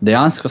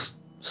dejansko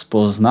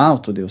spoznal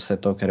tudi vse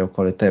to, kar je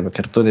okoli tebe,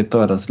 ker tudi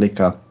to je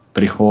razlika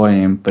pri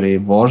hoji in pri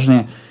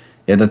vožnji,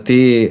 je, da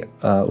ti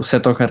vse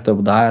to, kar te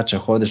obdaja, če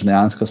hodiš,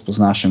 dejansko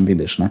spoznaš in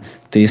vidiš. Ne?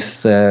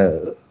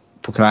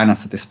 Pokrajina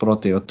se ti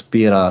sproti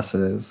odpira,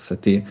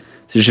 si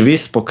živi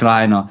s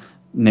pokrajino,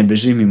 ne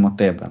beži mimo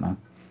tebe. Ne?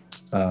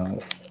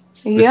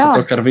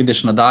 To, kar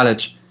vidiš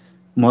nadaleč,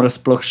 moraš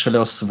sploh šele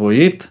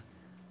osvojiti,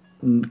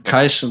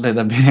 kaj šele,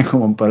 da bi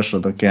nekomu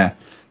prišel do kje.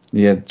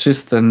 Je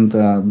čisten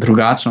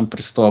drugačen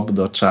pristop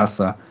do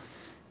časa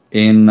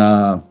in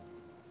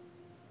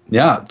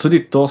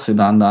tudi to si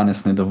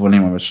danes ne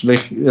dovolimo več.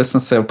 Jaz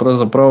sem se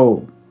pravzaprav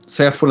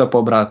vse je ful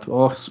lepo brati,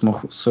 smo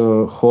se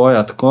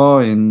hoja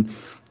tako in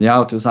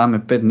ti vzame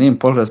 5 dni in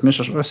pol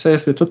razmišljaš,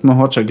 jaz bi tudi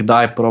mogoče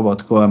kdaj probal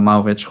tako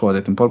malo več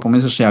hoditi in pol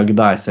pomisliš,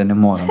 kdaj, se ne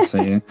morem.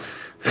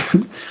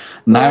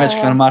 Največ,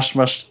 kar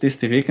imaš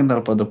tisti vikend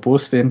ali pa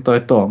dopusti in to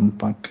je to,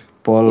 ampak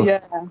pol...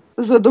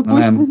 Za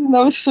dopust mislim,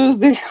 da boš šel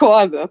zdaj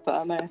hoditi,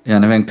 ne? Ja,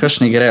 ne vem,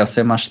 kakšni grejo,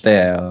 vse imaš te...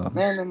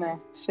 Ne,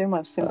 vse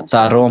imaš.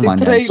 Ta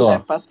romanje, te trejle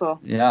pa to.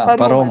 Ja,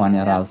 pa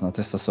romanje razno,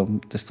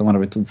 tisto mora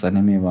biti tudi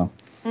zanimivo.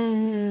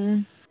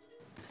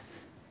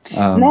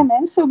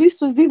 Meni se v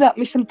bistvu zdi, da,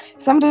 mislim,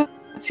 samo da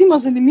recimo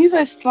zanimiva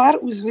je stvar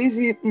v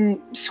zvezi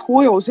s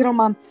hojo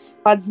oziroma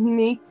pa z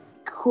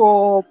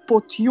neko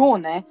potjo,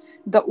 ne,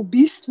 da v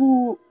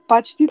bistvu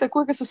pač ti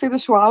takoj, ko se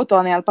usedeš v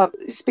avto, ne, ali pa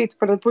spet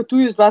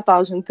prepotuješ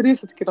 2000,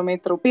 30 km,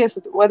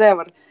 50,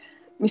 whatever,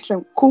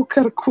 mislim,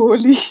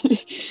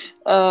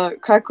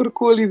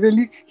 kakorkoli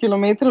velik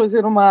kilometrov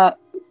oziroma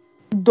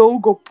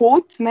dolgo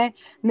pot, ne,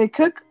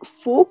 nekak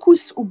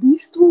fokus v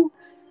bistvu,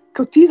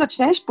 ko ti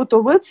začneš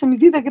potovati, se mi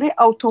zdi, da gre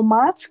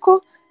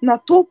avtomatsko na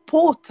to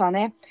pot,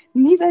 ne,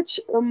 ni več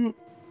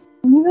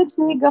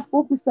nekega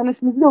fokusa, ne,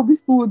 se mi zdi, da v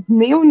bistvu v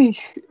dnevnih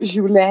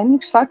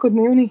življenjih,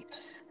 vsakodnevnih,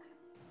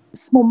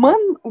 smo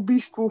manj v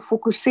bistvu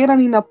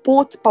fokusirani na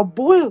pot, pa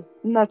bolj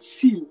na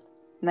cilj,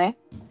 ne.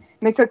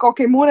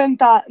 Nekako, moram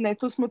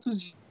to smo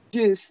tudi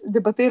že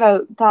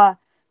debatirali,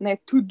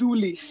 to-do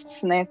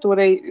lists, ne,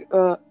 torej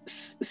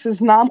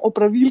seznam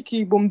opravil, ki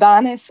jih bom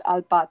danes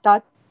ali pa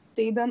ta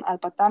teden ali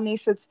pa ta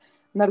mesec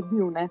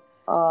naredil, ne.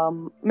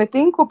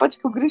 Medtem ko pač,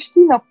 ko greš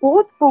ti na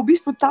pot, pa v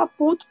bistvu ta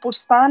pot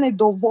postane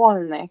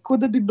dovolj, ne, kot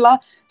da bi bila,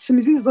 se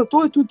mi zdi,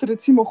 zato je tudi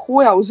recimo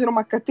hoja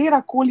oziroma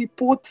katerakoli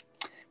pot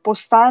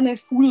postane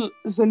ful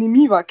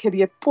zanimiva, ker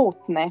je pot,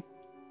 ne.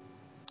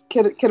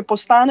 Ker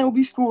postane v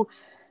bistvu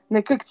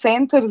nekak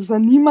center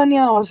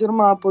zanimanja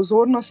oziroma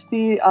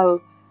pozornosti ali,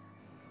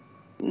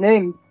 ne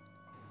vem,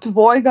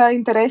 tvojega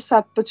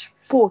interesa pač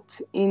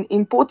pot.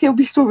 In pot je v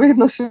bistvu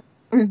vedno, se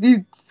mi zdi,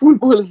 ful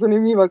bolj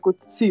zanimiva kot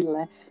cilj,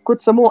 ne.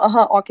 Kot samo,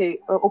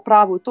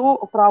 opravil to,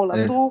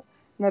 opravila to,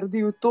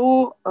 naredil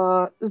to,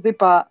 zdaj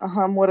pa,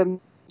 moram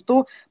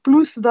to.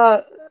 Plus,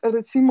 da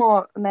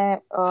recimo, ne...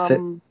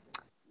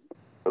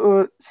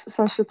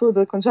 sem še to,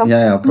 da končam.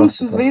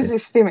 Plus v zvezi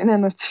s temi,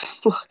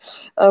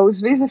 v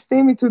zvezi s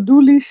temi to-do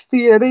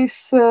listi je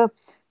res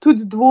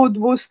tudi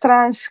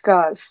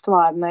dvostranska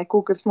stvar, ne,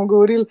 kakor smo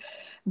govorili,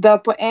 da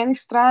po eni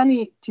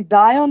strani ti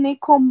dajo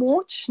neko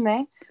moč,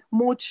 ne,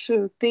 moč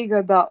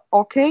tega, da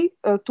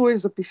to je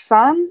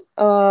zapisan,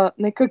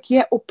 nekako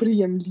je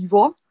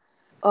oprijemljivo,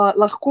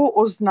 lahko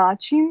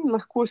označim,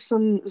 lahko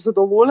sem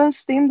zadovoljen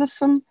s tem, da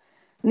sem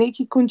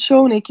nekaj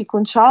končal, nekaj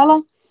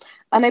končala.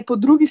 A ne, po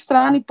drugi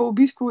strani pa v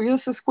bistvu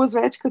jaz se skozi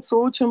večkrat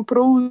soočam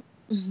prav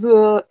z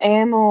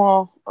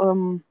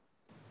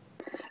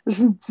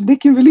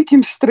nekim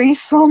velikim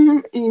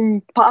stresom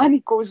in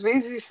paniko v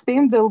zvezi s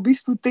tem, da v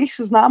bistvu teh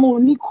seznamov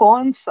ni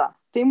konca.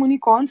 Temu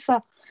ni konca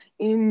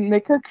in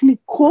nekako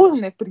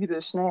nikoli ne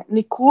prideš, ne,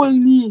 nikoli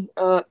ni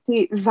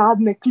te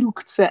zadnje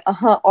kljukce,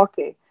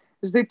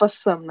 zdaj pa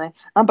sem, ne.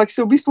 Ampak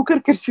se v bistvu,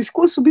 ker si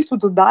skozi v bistvu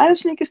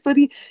dodajaš neke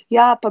stvari,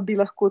 pa bi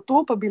lahko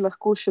to, pa bi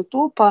lahko še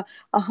to, pa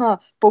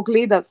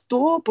pogledati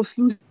to,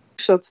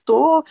 poslušati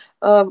to,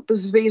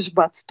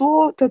 zvežbati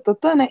to,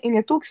 ne, in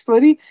je toliko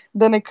stvari,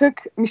 da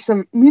nekako,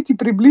 mislim, niti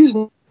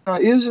približno,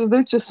 jaz že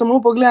zdaj, če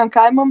samo pogledam,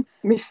 kaj imam,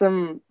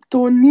 mislim,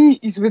 to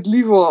ni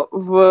izvedljivo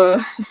v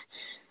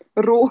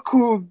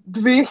roku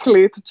 2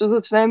 let, če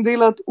začnem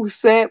delati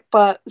vse,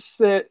 pa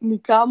se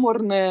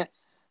nikamor ne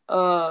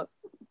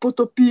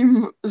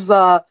potopim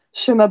za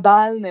še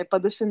nadaljne,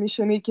 pa da se mi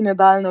še nekaj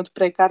nadaljne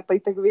odpre, kar pa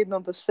itak vedno,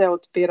 da se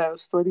odpirajo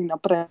stvari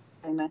naprej,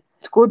 ne.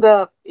 Tako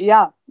da,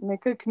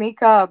 nekako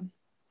neka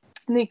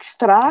nek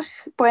strah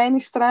po eni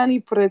strani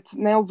pred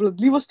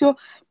neobvladljivostjo,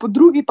 po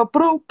drugi pa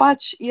prav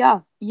pač,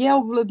 ja, je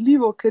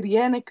obvladljivo, ker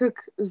je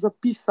nekako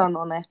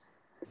zapisano. Ne?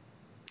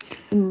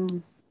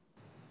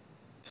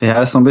 Ja,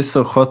 jaz sem v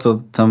bistvu hotel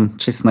tam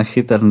čisto na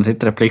hitro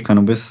narediti repliko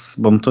in v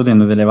bistvu bom tudi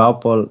nadaljeval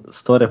pol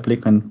s to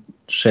repliko in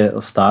še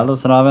ostalo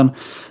zraven,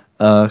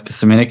 ker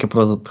se mi je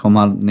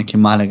nekaj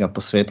malega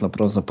posvetilo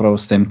pravzaprav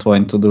s tem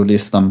tvojim to-do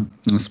listom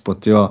in s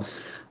potjo.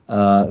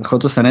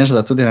 Hotel se reči,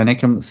 da tudi na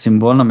nekem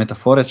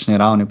simbolno-metaforični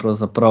ravni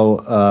pravzaprav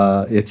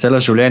je celo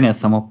življenje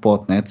samo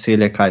pot, ne?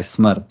 Cilj je kaj?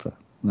 Smrt.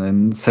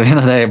 In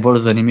seveda, da je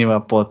bolj zanimiva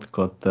pot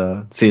kot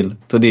cilj.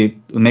 Tudi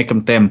v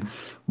nekem tem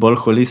bolj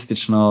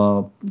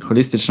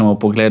holističnemu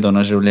pogledu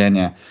na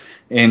življenje.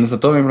 In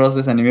zato mi je bilo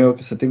zdaj zanimivo,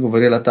 ker se ti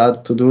govorila ta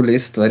to-do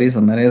list stvari za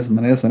nares.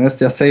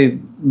 Ja, sej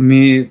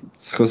mi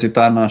skozi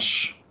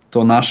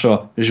to našo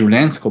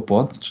življenjsko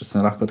pot, če se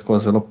lahko tako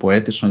zelo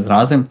poetično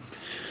izrazim,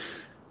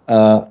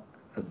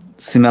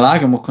 si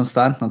nalagamo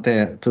konstantno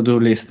te to-do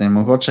liste in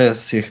mogoče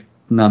si jih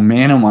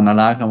namenoma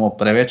nalagamo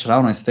preveč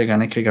ravno iz tega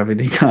nekega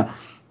vidika,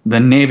 da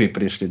ne bi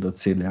prišli do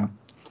cilja.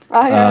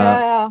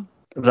 Ja.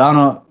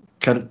 Ravno,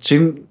 ker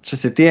če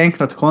si ti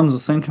enkrat konc z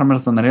vsem, kar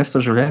imaš za narediti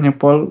v življenju,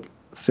 pol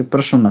si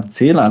prišel na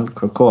cilj ali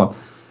kako,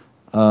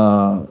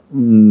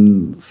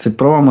 si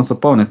probamo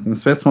zapolniti in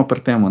svet smo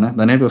pri temu,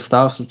 da ne bi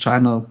ostal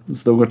slučajno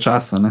z dolgo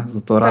časa,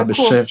 zato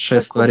rabiš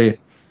še stvari.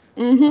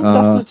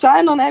 Da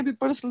slučajno ne bi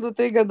prišli do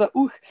tega, da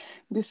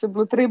bi se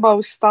bilo treba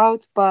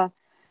ustaviti pa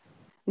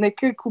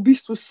nekako v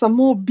bistvu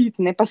samo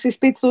biti, pa se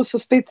spet to so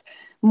spet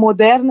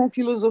moderne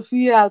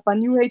filozofije ali pa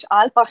New Age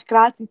ali pa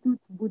hkrati tudi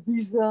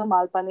budizem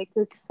ali pa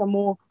nekako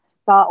samo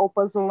ta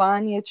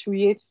opazovanje,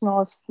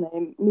 čuječnost,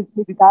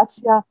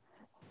 meditacija,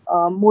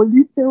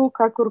 molitev,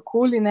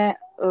 kakorkoli,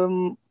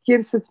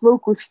 kjer se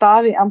človek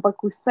ustavi, ampak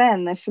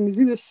vse, se mi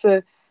zdi, da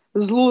se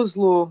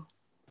zelo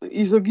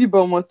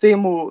izogibamo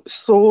temu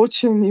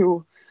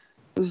soočenju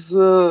z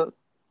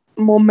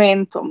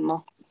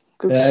momentom,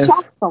 s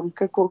časom,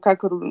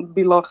 kakor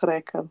bi lahko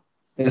rekel.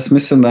 Jaz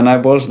mislim, da je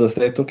najboljše, da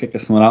zdaj tukaj,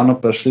 ker smo ravno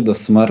prišli do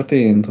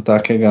smrti in do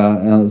takega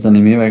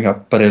zanimivega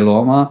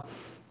preloma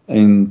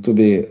in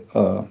tudi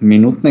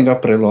minutnega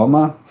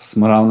preloma,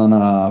 smo ravno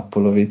na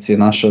polovici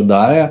naše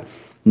oddaje,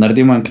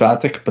 naredimo en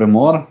kratek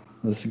premor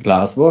z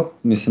glasbo.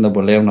 Mislim, da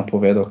bo Lev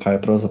napovedal,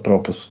 kaj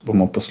pravzaprav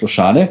bomo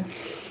poslušali.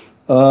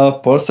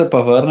 Pol se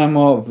pa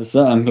vrnemo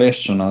z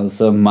angleščino,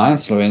 z manj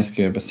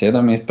slovenskimi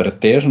besedami,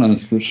 pretežno in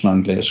izključno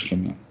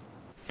angleškimi.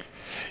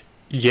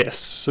 Yes,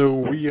 so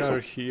we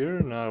are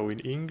here now in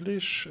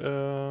English.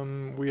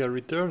 We are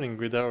returning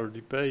with our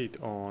debate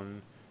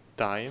on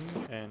time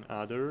and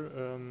other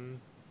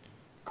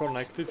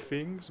connected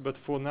things, but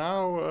for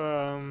now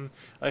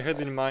I had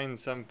in mind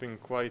something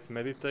quite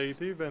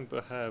meditative and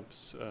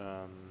perhaps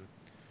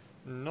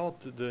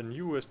not the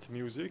newest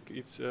music.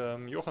 It's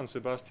Johann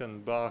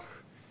Sebastian Bach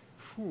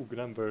Fugue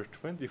number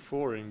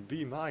 24 in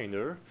B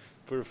minor,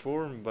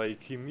 performed by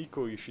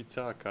Kimiko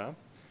Ishizaka.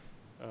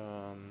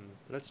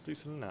 Let's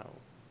listen now.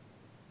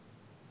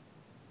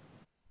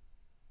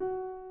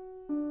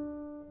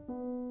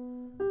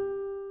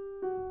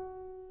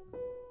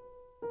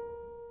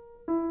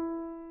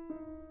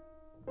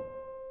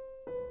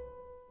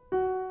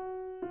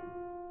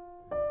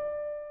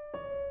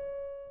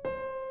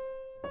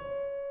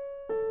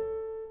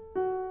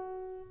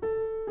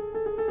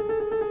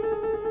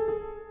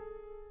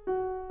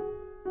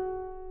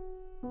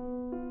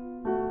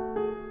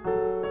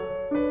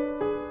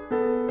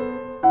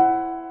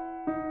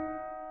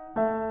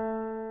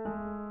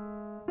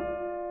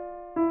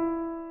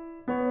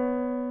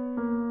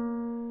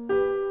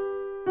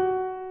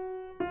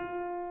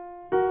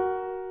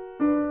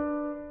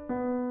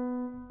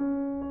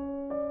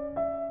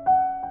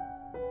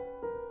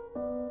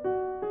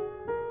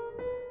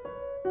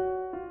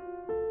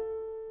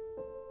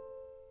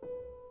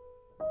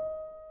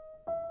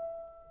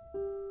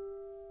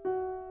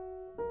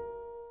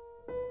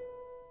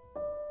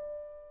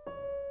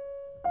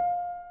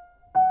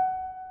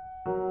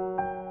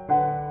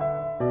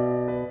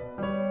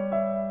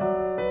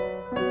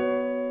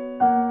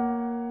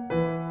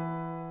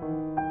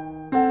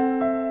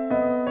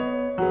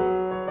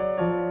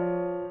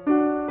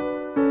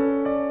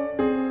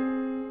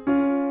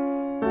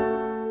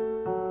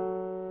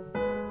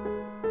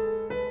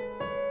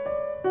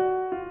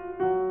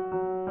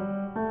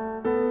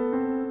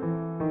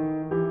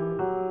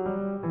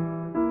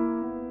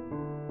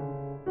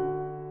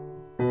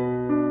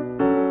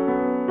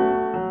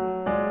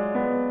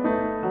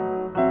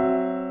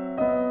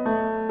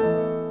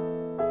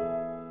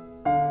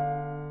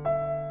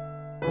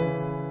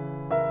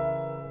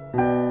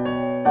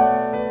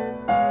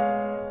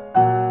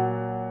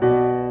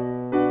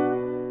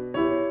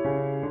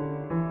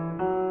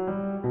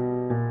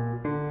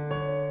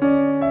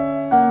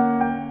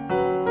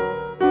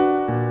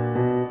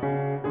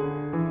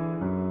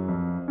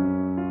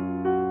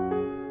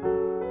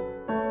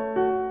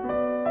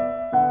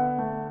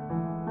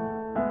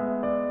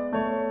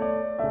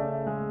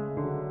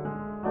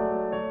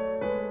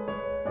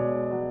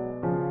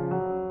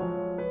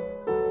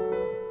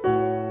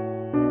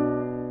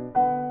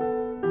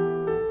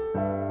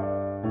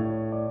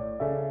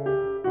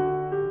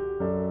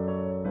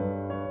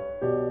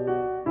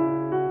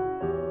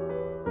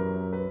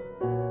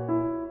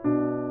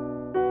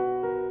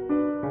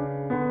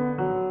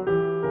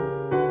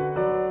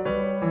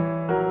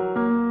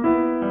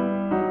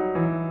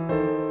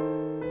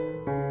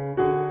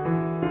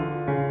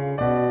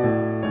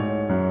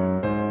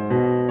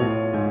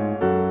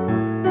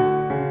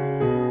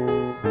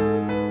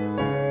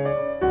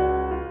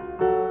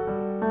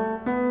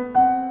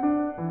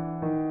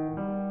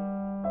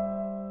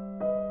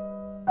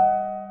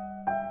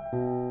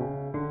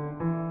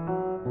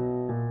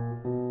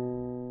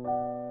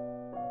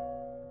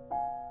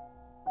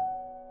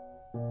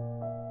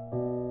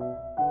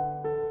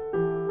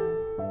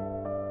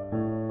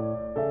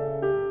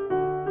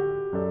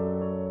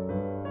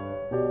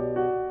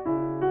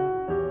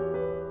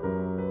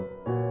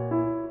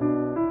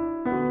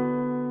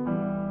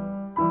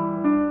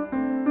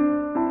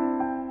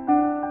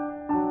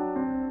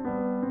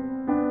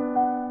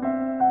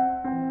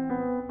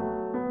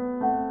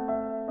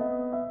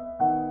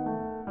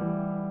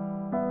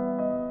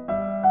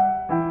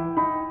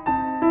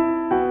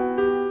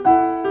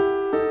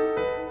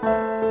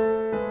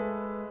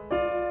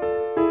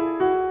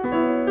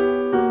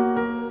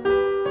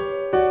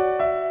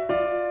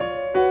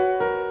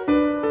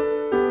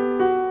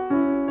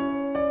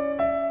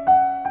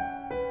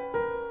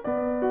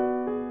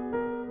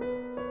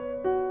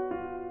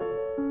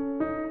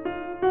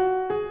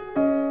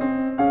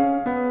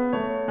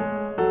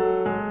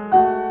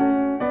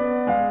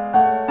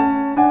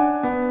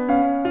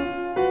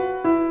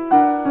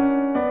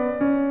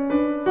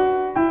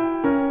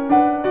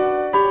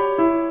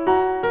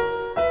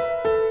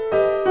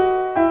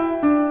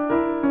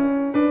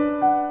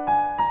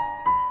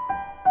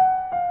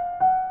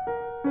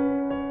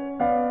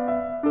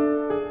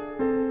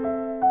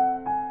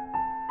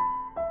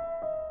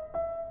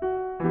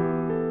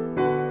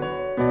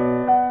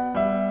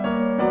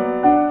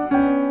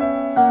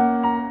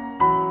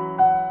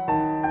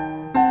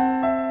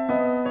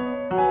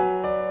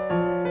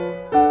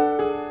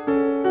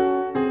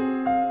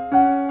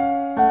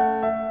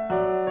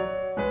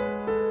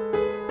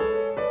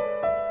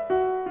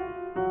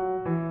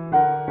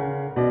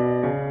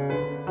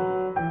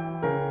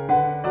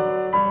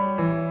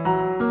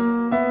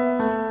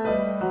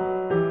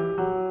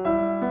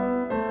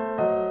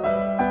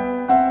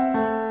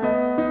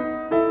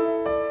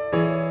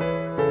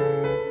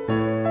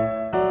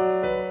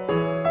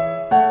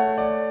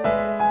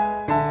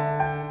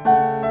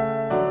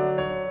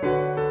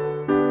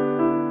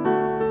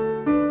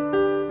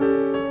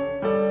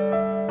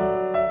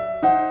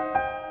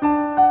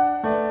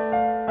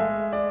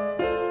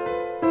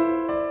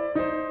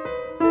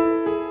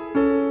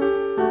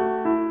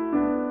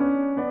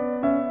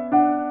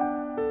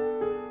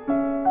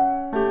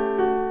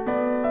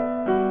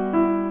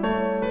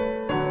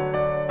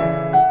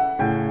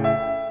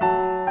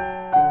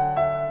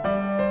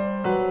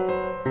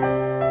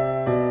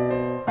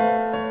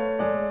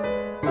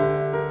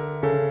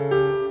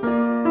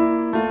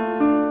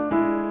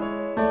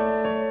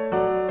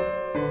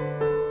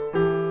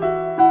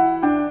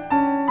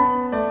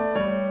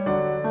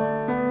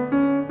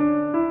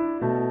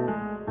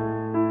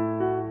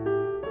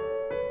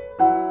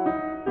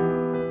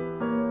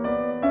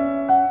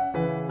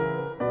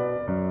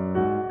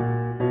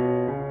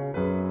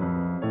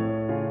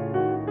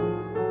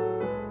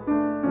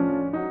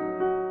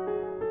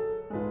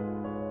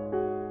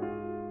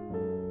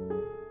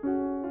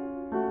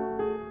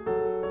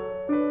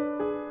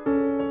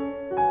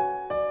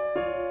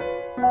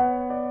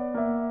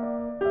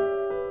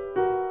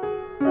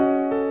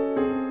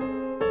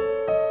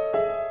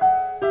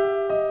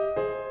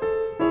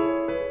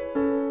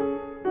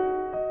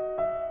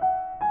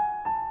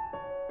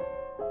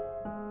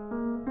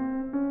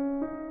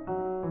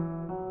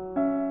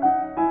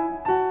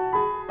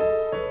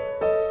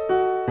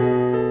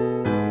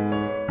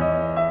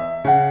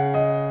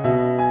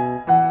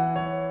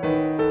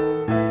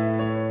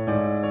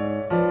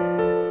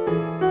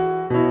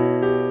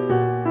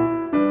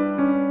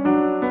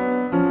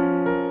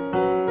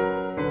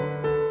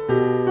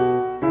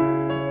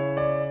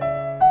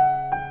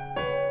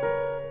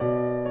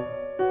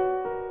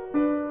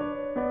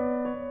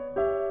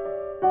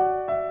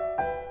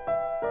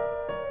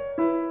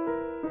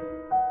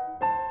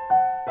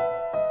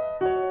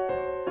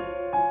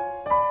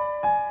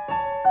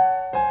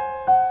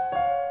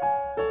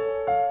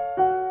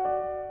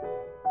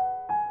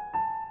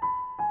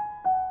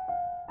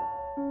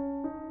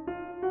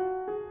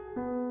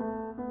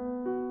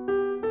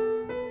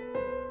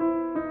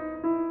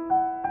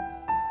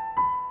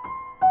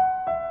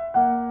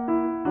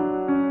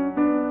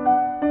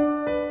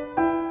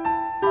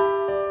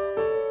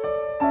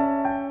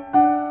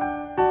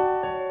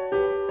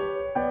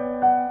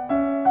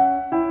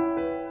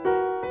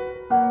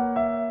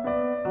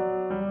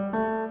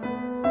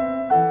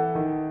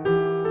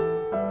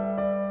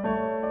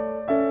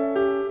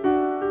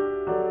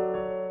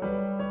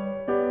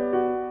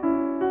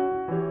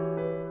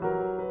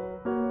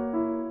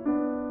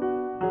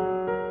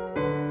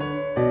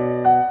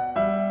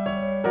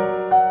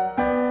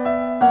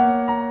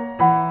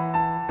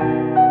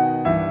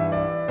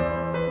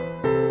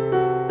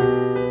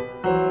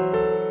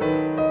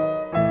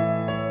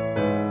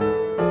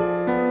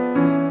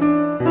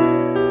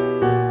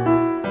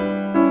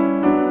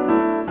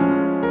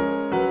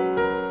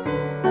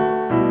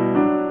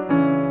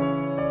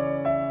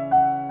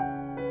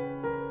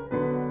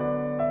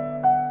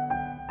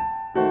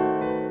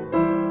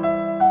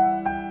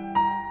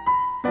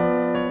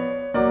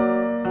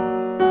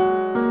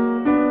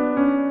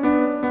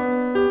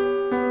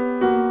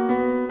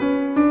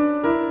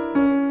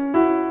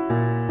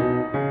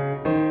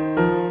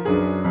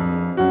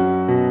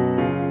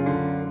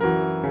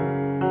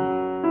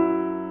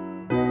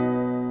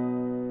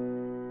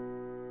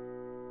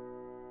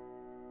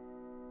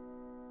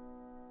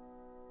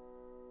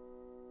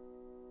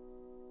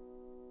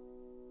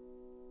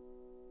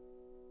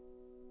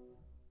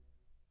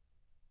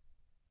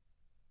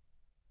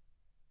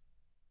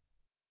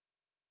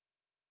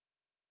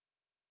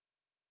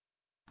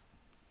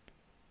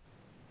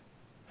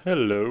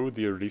 Hello,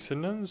 dear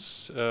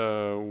listeners.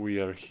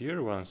 We are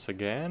here once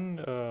again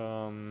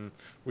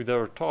with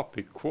our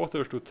topic,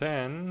 Quarter to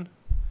 10,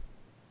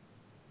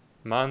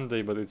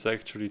 Monday, but it's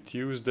actually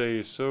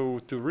Tuesday. So,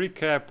 to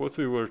recap what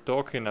we were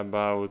talking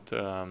about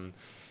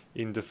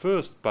in the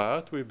first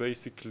part, we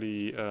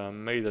basically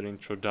made an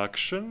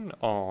introduction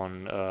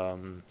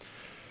on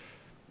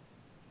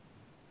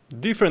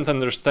different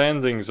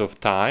understandings of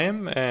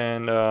time,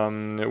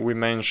 and we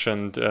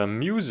mentioned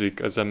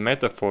music as a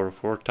metaphor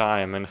for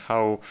time, and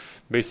how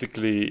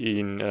basically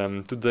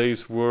in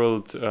today's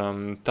world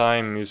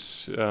time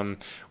is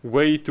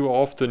way too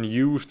often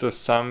used as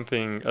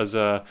something, as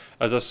a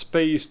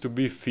space to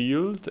be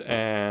filled,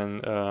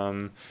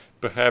 and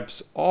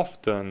perhaps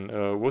often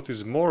what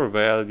is more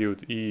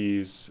valued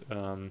is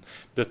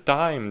the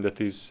time that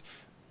is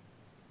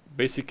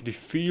basically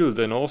filled,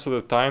 and also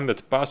the time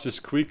that passes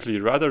quickly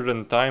rather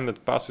than time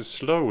that passes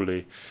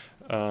slowly.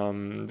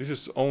 This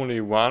is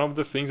only one of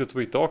the things that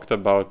we talked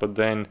about, but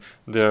then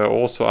there are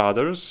also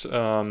others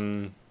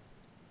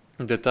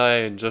that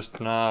I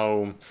just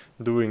now,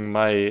 doing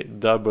my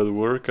double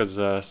work as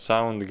a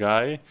sound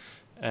guy,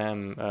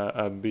 am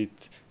a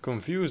bit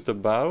confused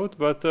about,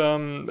 but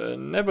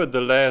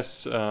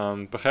nevertheless,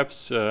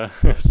 perhaps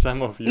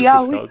some of you could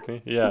help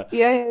me. We Yeah,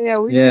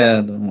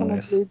 can don't worry.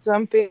 definitely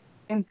jump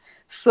in.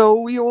 So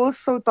we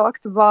also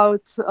talked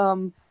about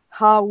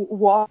how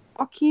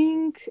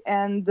walking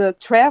and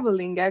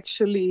traveling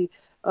actually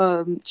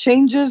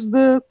changes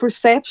the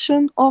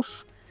perception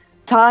of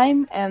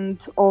time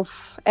and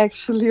of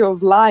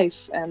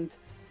life, and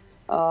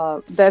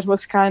that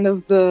was kind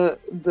of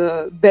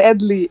the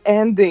deadly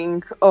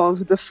ending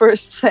of the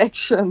first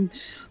section,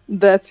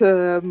 that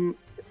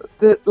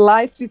the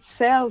life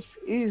itself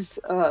is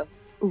a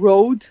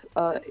road,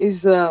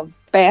 is a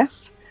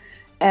path,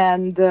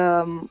 and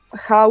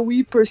how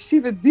we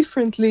perceive it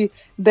differently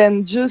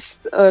than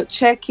just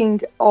checking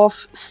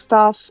off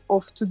stuff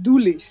of to-do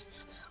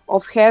lists,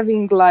 of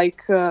having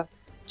like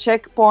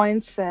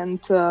checkpoints, and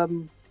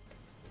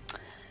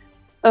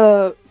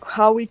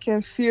how we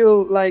can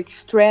feel like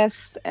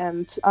stressed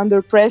and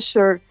under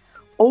pressure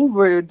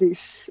over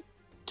these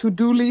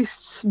to-do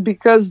lists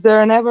because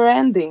they're never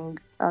ending.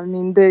 I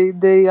mean,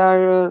 they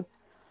are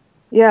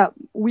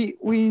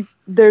we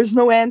there's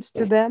no end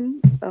to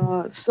them.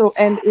 So,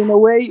 and in a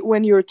way,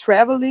 when you're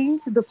traveling,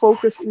 the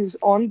focus is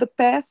on the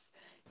path.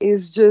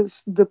 Is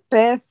just the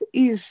path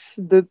is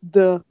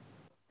the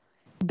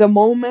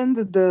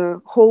moment,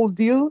 the whole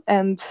deal,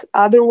 and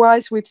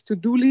otherwise with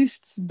to-do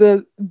lists,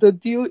 the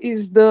deal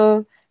is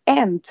the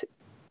end,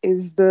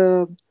 is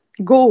the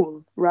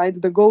goal,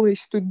 right? The goal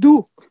is to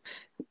do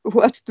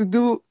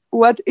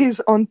what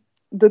is on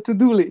the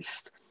to-do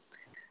list.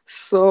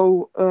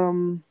 So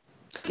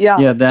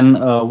Then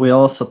we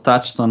also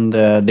touched on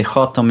the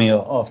dichotomy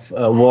of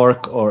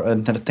work or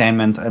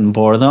entertainment and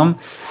boredom.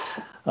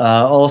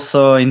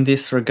 Also, in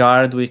this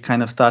regard, we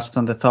kind of touched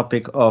on the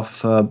topic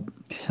of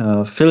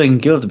feeling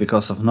guilt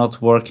because of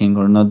not working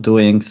or not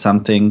doing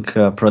something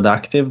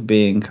productive,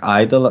 being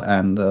idle,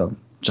 and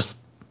just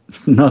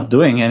not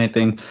doing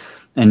anything,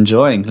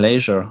 enjoying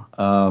leisure.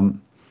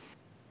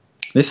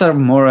 These are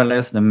more or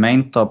less the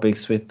main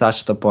topics we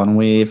touched upon.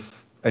 We've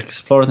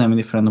explored them in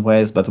different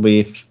ways, but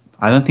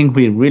I don't think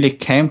we really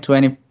came to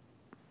any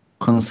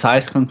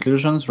concise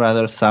conclusions,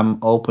 rather some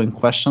open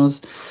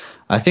questions.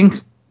 I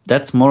think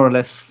that's more or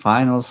less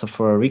fine. Also,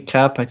 for a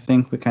recap, I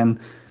think we can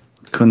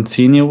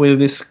continue with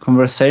this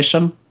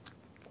conversation.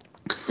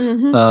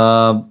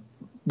 mm-hmm.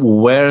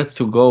 Where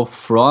to go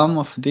from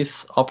of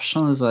these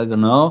options, I don't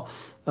know.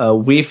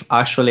 We've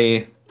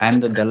actually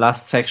ended the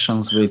last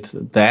sections with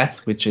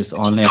that, which is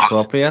only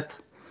appropriate.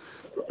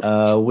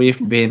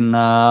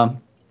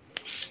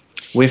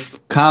 We've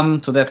come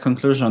to that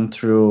conclusion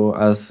through,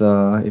 as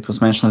it was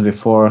mentioned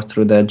before,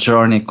 through the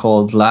journey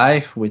called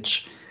life,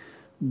 which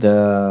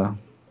the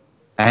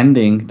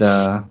ending,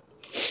 the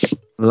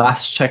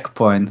last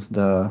checkpoint,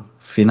 the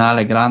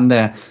finale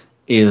grande,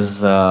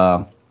 is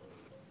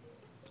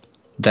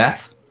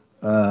death,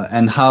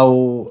 and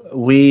how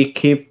we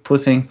keep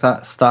putting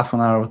stuff on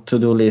our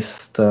to-do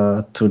list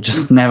to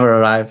just never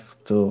arrive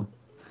to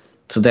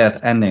that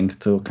ending,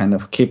 to kind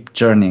of keep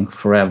journeying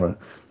forever,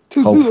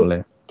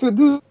 hopefully. To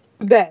do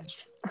that.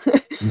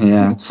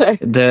 Yeah,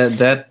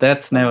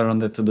 that's never on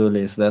the to-do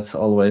list. That's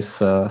always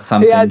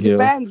something. Yeah,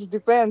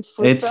 depends.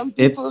 For some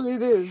people,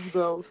 it is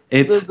though.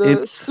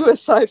 The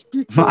suicide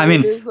people, I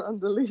mean, it is on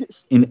the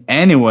list. In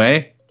any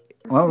way,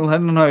 well, I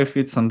don't know if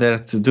it's on their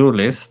to-do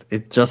list.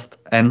 It just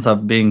ends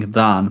up being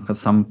done because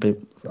some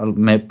people,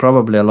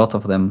 probably a lot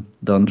of them,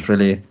 don't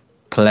really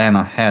plan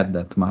ahead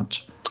that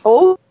much.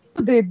 Oh,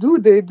 they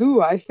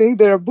do. I think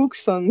there are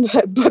books on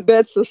that, but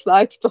that's a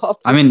side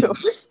topic. I mean,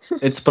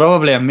 it's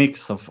probably a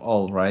mix of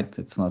all, right?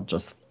 It's not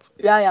just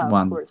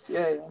one. Of course.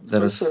 Yeah.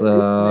 There's it's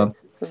a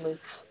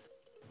mix.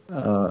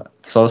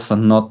 It's also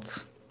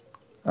not.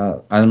 I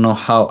don't know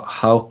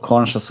how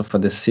conscious of a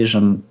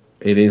decision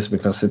it is,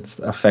 because it's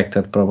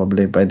affected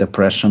probably by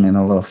depression and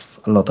a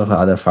lot of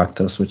other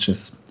factors, which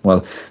is,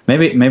 well,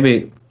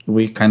 maybe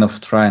we kind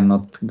of try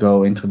not to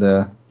go into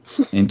the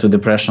into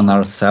depression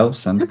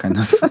ourselves and kind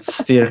of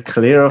steer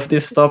clear of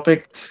this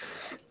topic.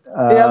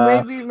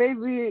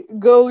 Maybe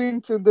go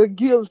into the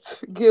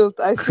guilt.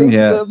 I think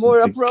Yeah, the more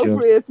the guilt.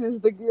 appropriate is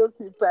the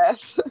guilty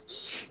path,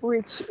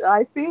 which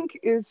I think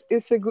is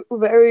a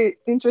very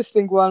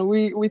interesting one.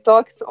 We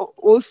talked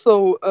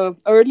also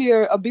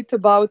earlier a bit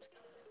about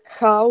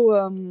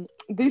how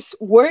this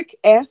work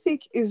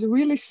ethic is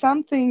really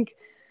something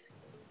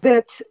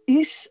that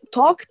is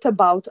talked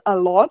about a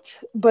lot,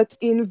 but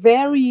in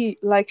very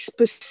like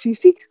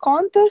specific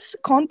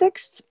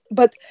contexts.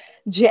 But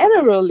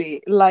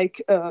generally,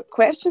 like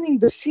questioning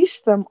the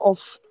system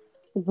of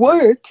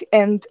work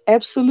and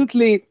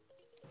absolutely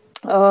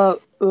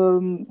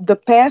the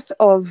path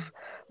of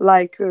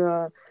like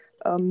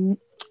um,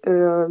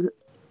 uh,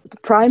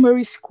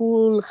 primary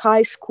school,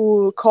 high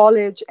school,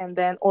 college, and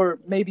then, or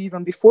maybe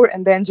even before,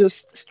 and then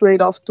just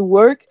straight off to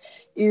work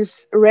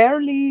is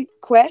rarely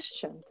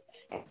questioned.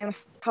 And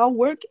how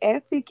work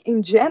ethic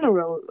in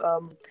general,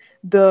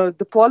 the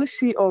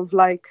policy of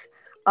like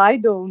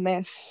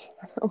idleness,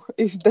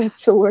 if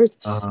that's a word,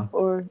 Uh,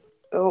 or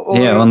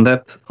yeah, or on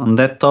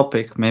that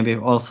topic, maybe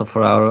also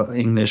for our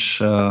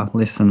English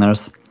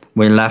listeners,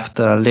 we left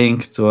a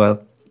link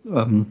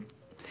um,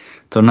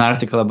 to an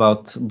article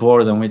about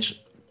boredom, which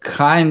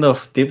kind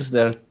of dips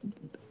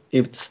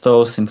its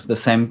toes into the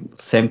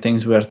same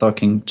things we are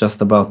talking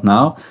just about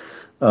now.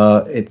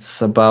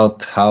 It's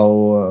about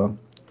how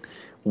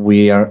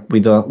we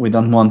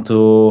don't want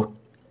to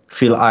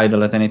feel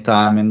idle at any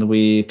time, and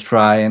we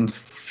try and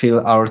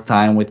fill our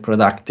time with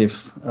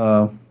productive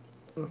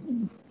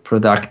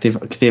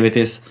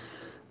activities.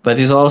 But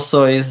it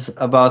also is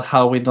about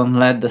how we don't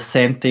let the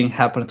same thing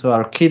happen to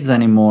our kids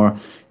anymore.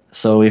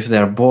 So if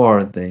they're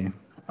bored,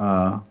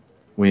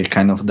 we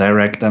kind of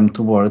direct them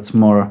towards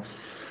more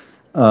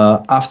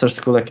after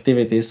school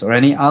activities or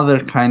any other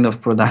kind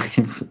of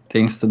productive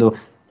things to do,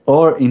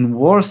 or in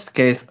worst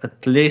case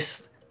at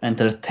least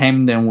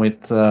entertain them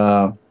with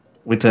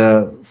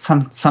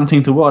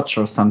something to watch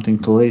or something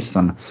to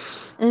listen.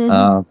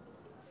 uh,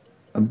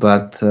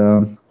 but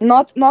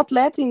not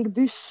letting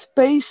this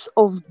space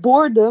of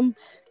boredom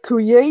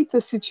create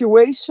a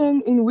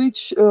situation in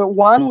which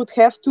one would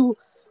have to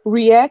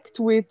react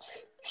with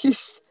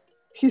his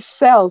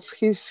self,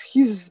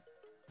 his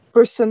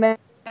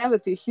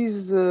personality,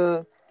 his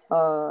uh,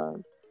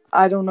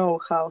 I don't know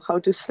how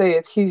to say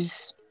it,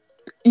 his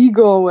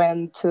ego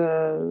and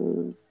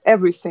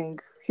everything,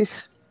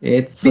 his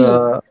it's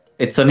being.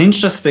 it's an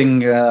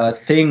interesting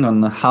thing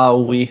on how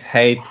we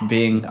hate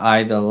being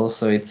idle.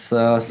 Also, it's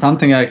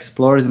something I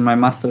explored in my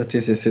master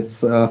thesis.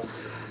 It's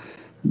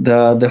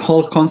the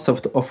whole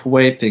concept of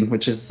waiting,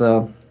 which is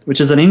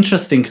an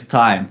interesting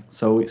time.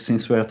 So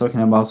since we are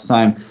talking about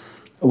time,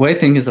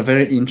 waiting is a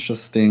very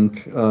interesting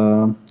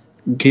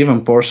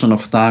given portion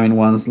of time in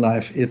one's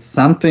life. It's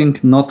something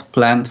not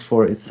planned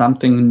for. It's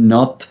something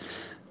not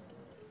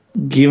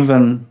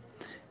given.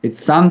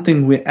 It's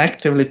something we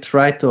actively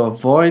try to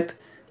avoid,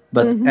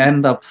 but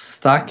end up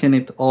stuck in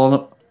it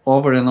all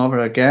over and over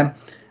again.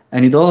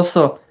 And it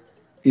also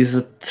is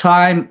a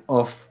time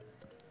of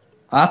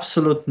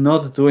absolute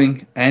not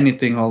doing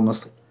anything,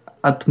 almost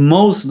at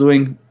most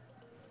doing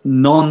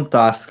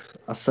non-tasks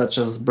such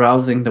as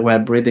browsing the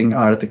web, reading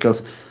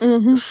articles.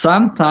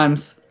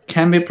 Sometimes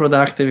can be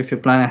productive if you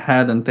plan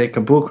ahead and take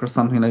a book or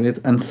something like it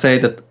and say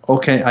that,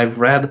 okay, I've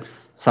read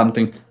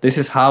something. This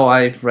is how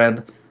I've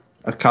read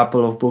a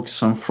couple of books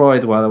from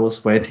Freud while I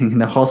was waiting in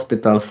the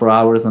hospital for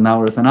hours and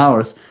hours and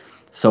hours.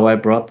 So I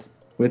brought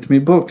with me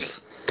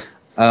books.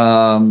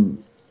 But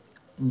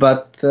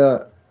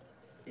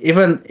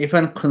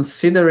even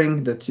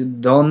considering that you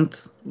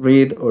don't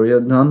read or you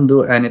don't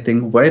do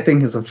anything,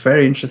 waiting is a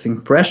very interesting,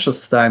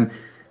 precious time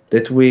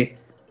that we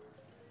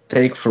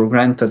take for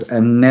granted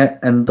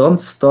and don't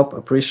stop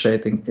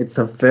appreciating. It's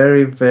a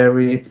very,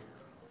 very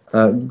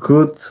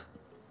good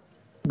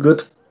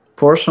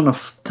portion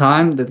of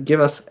time that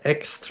give us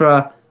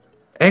extra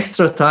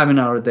time in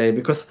our day,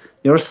 because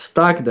you're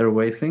stuck there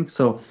waiting.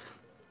 So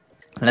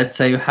let's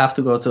say you have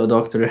to go to a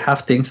doctor, you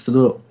have things to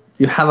do,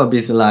 you have a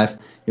busy life,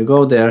 you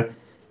go there,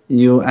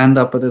 you end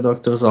up at the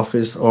doctor's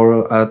office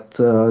or at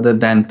the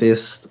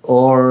dentist,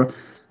 or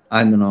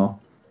I don't know,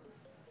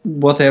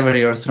 whatever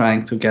you're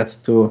trying to get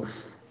to,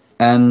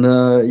 and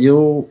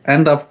you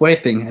end up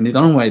waiting, and you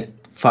don't wait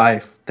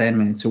 5-10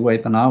 minutes, you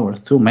wait an hour,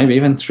 2, maybe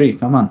even 3.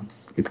 Come on,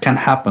 it can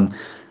happen.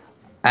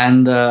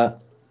 And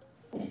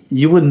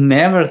you would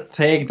never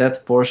take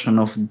that portion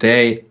of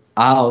day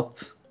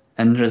out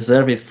and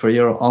reserve it for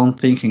your own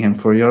thinking and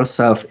for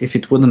yourself if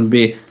it wouldn't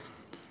be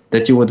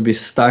that you would be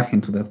stuck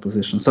into that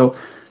position. So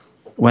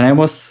when I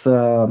was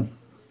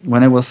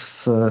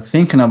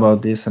thinking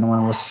about this and when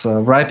I was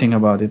writing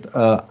about it,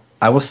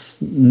 I was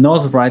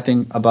not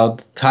writing about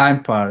the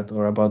time part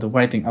or about the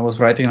waiting. I was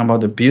writing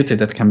about the beauty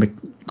that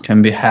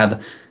can be had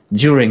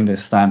during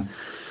this time.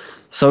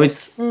 So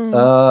it's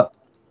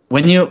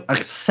when you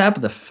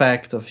accept the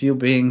fact of you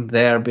being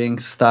there, being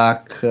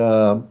stuck,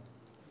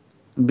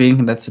 being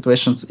in that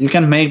situation, you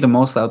can make the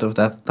most out of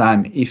that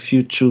time if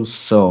you choose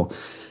so.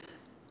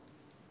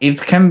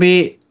 It can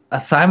be a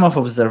time of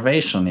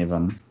observation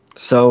even.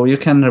 So you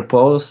can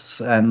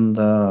repose and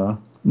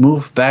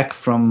move back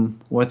from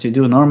what you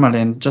do normally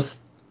and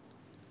just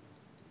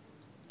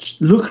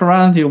look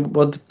around you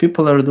what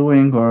people are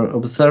doing or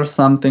observe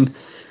something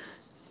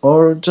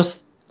or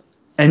just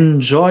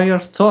enjoy your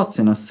thoughts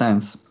in a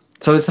sense.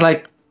 So it's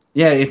like,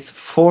 yeah, it's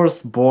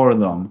forced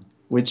boredom,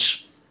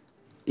 which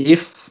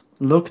if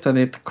looked at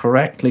it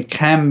correctly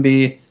can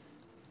be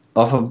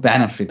of a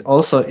benefit.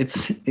 Also,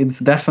 it's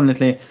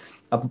definitely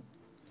a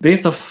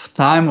bit of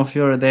time of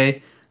your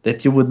day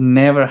that you would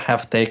never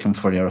have taken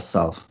for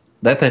yourself.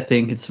 That I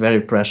think it's very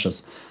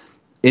precious.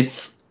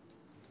 It's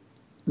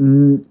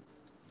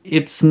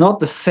not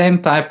the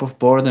same type of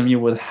boredom you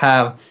would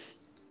have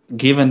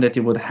given that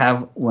you would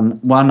have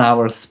 1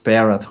 hour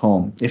spare at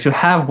home. If you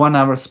have 1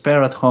 hour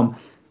spare at home,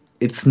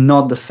 it's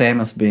not the same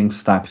as being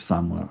stuck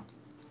somewhere.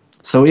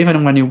 So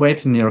even when you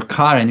wait in your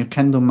car and you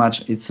can't do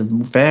much, it's a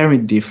very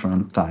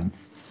different time.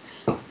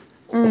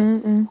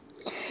 Mm-hmm.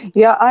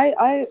 Yeah,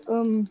 I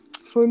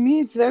for me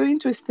it's very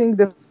interesting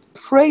the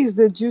phrase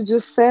that you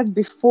just said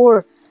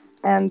before,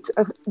 and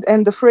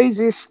the phrase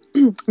is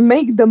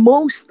make the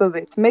most of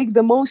it, make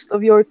the most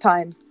of your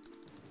time.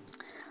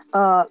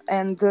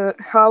 And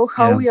how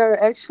Yeah. we are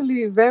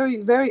actually very,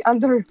 very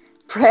under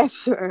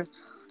pressure.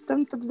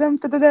 Dum, dum, dum,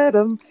 dum, dum, dum,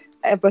 dum.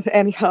 But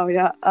anyhow,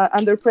 yeah,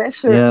 under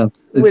pressure. Yeah,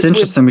 it's with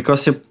interesting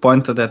because you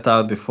pointed that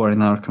out before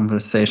in our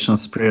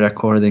conversations,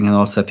 pre-recording, and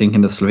also I think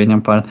in the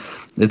Slovenian part.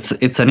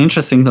 It's an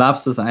interesting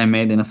lapsus I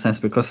made in a sense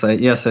because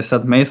I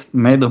said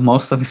made the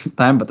most of your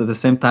time, but at the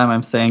same time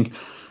I'm saying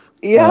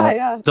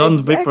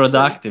don't be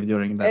productive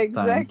during that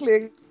time.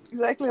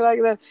 Exactly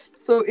like that.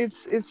 So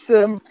it's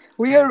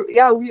we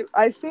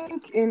I think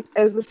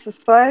as a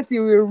society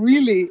we're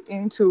really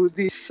into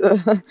this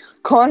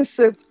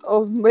concept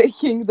of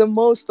making the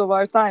most of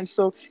our time.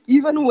 So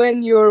even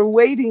when you're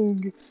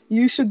waiting,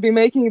 you should be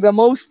making the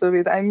most of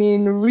it. I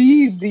mean,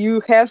 read,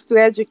 you have to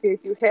educate,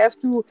 you have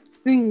to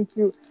think.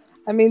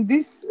 I mean,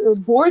 this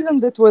boredom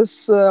that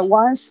was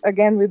once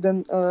again with the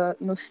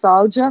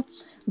nostalgia,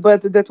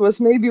 but that was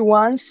maybe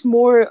once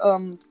more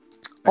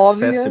Accessible.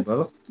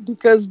 obvious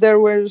because there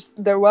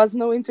was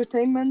no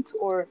entertainment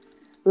or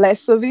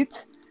less of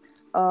it,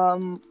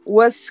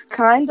 was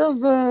kind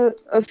of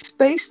a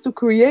space to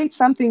create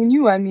something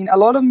new. I mean, a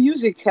lot of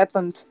music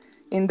happened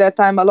in that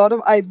time. A lot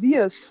of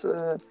ideas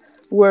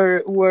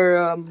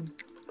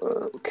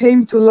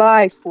came to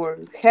life or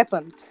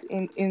happened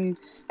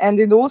and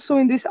it also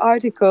in this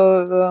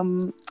article,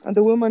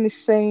 the woman is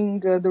saying,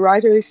 the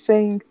writer is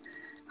saying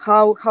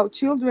how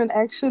children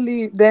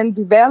actually then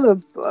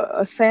develop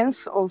a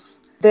sense of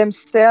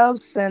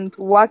themselves and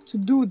what to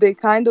do. They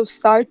kind of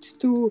start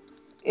to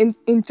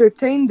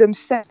entertain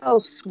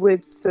themselves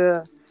with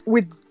their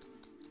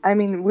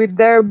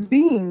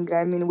being.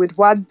 I mean, with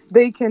what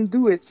they can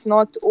do. It's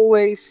not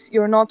always,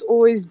 you're not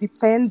always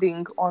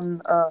depending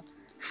on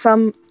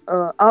some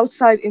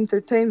outside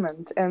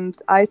entertainment, and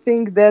I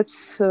think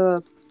that's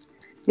a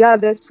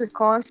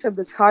concept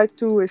that's hard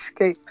to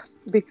escape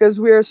because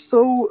we are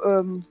so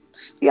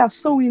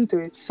into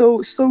it,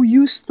 so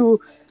used to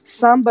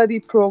somebody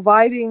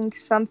providing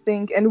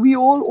something, and we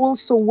all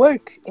also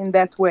work in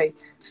that way.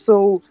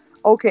 So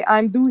okay,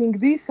 I'm doing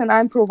this and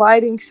I'm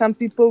providing some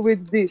people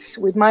with this.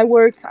 With my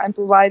work, I'm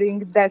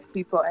providing that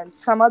people, and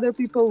some other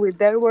people with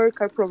their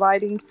work are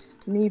providing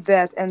me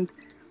that. And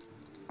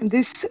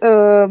this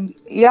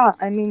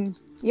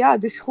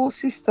this whole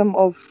system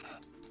of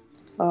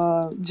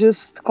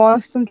just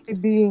constantly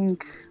being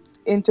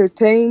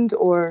entertained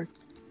or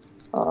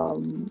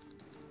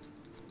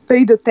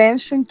paid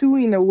attention to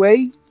in a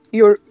way,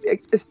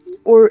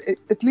 or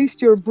at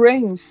least your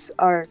brains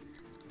are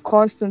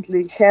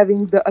constantly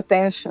having the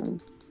attention.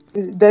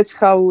 That's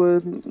how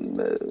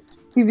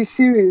TV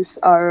series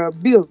are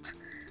built,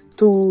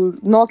 to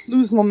not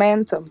lose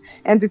momentum.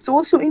 And it's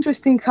also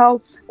interesting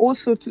how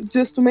also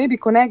to maybe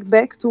connect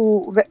back to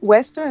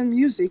Western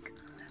music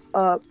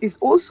is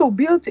also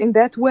built in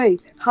that way.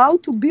 How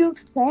to build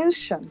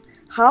tension,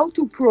 how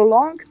to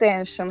prolong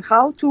tension,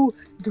 how to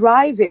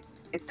drive it,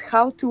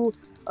 how to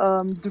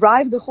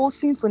drive the whole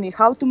symphony,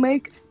 how to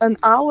make an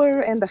hour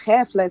and a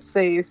half, let's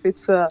say, if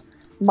it's a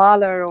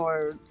Mahler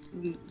or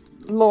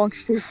long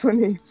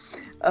symphony.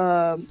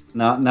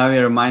 Now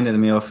you reminded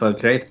me of a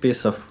great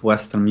piece of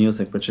Western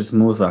music, which is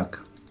Muzak.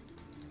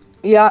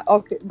 Yeah,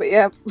 okay, but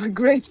yeah,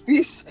 great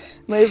piece.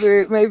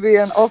 Maybe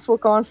an awful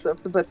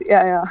concept, but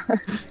yeah.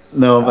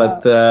 No,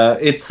 but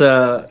it's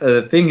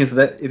the thing is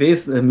that it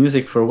is the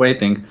music for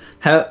waiting.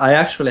 I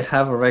actually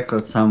have a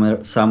record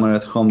somewhere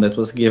at home that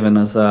was given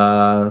as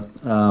a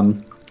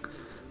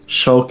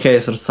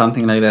showcase or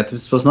something like that.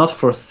 It was not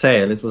for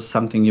sale. It was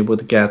something you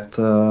would get.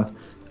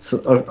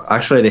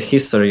 Actually, the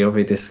history of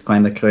it is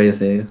kind of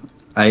crazy.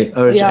 I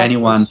urge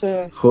anyone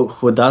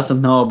who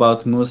doesn't know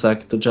about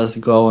Muzak to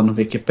just go on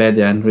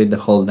Wikipedia and read the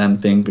whole damn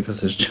thing,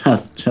 because it's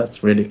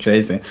just really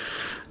crazy.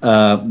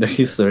 The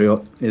history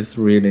is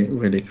really,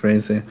 really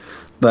crazy.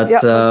 But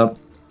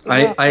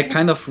I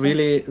kind of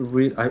really,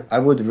 I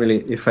would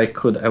really, if I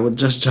could, I would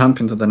just jump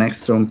into the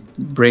next room,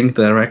 bring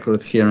the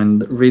record here,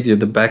 and read you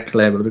the back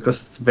label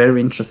because it's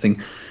very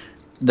interesting.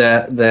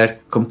 The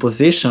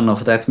composition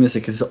of that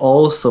music is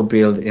also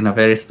built in a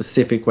very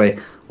specific way.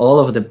 All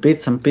of the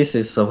bits and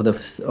pieces of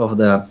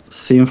the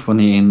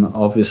symphony in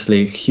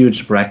obviously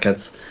huge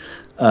brackets,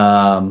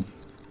 or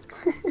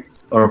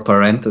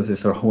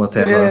parentheses or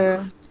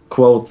whatever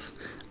quotes.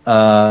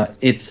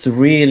 It's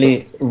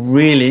really,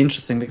 really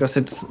interesting because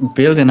it's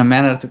built in a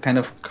manner to kind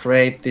of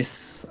create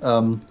this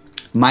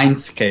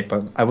mindscape.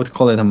 I would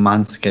call it a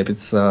mindscape.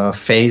 It's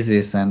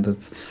phases, and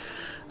it's.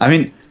 I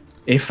mean,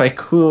 if I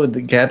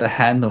could get a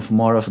hand of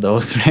more of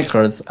those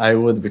records, I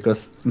would,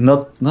 because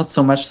not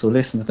so much to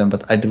listen to them,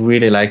 but I'd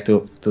really like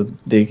to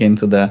dig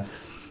into the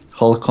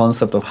whole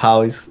concept of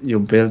how you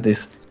build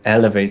this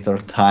elevator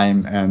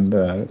time and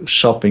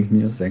shopping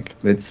music.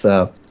 It's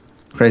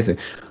crazy.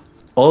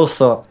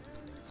 Also,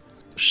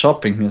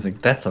 shopping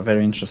music, that's a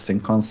very interesting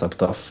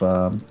concept of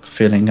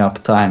filling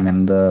up time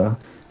and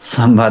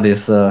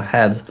somebody's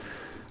head.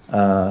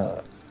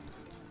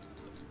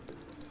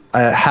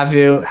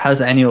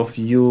 Has any of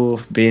you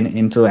been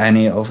into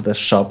any of the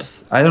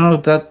shops? I don't know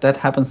that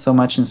happens so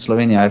much in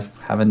Slovenia. I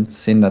haven't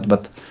seen that,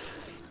 but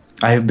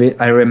I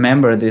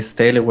remember this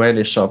Daily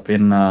Whaley shop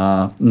in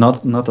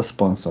not a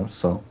sponsor,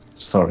 so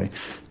sorry,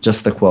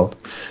 just a quote.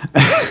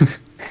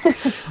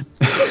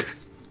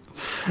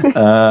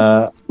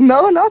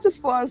 No, not a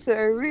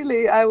sponsor.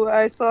 Really,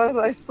 I thought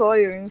I saw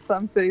you in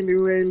some Daily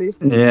Whaley.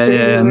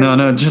 Yeah.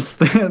 No, just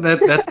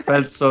that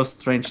felt so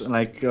strange,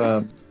 like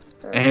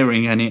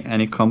airing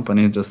any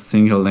company, just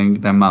singling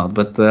them out.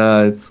 But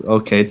it's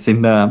okay. It's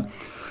in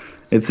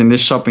the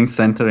shopping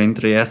center in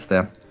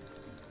Trieste,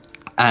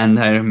 and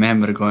I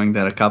remember going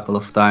there a couple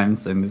of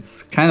times, and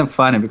it's kind of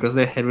funny because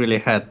they really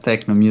had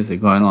techno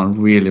music going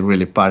on, really,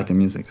 really party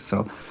music.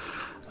 So.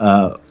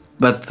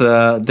 But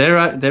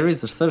there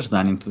is research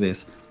done into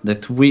this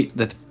that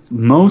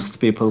most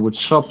people would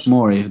shop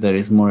more if there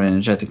is more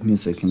energetic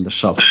music in the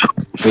shop,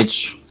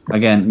 which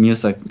again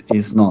music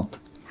is not.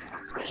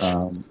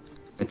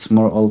 It's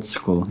more old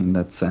school in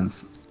that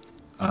sense.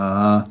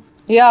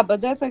 Yeah,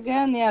 but that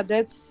again,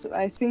 that's,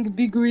 I think,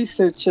 big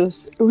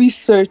researches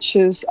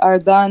are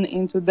done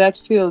into that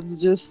field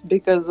just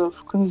because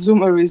of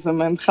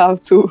consumerism and how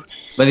to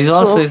but it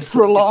also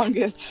prolong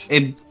it.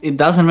 It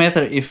doesn't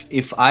matter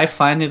if I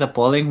find it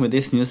appalling with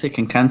this music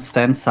and can't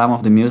stand some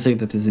of the music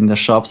that is in the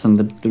shops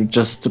and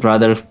just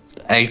rather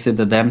exit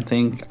the damn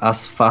thing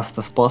as fast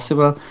as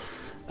possible.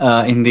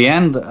 In the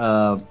end,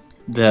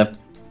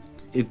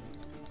 it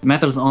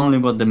matters only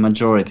what the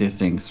majority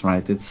thinks,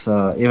 right? It's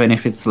even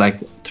if it's like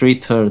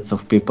 3/3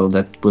 of people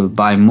that will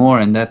buy more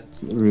and that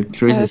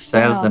increases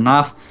sales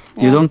enough,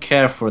 you don't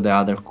care for the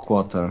other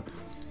quarter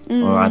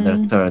or other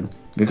third,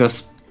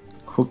 because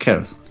who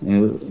cares?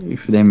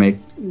 If they make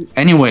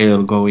anyway,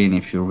 you'll go in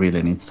if you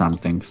really need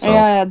something. So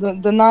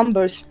the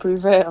numbers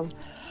prevail.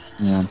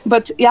 Yeah.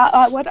 But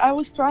what I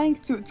was trying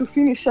to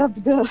finish up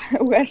the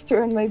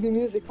Western maybe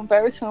music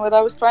comparison, what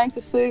I was trying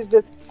to say is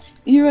that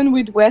even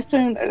with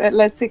Western,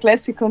 let's say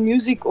classical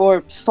music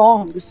or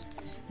songs,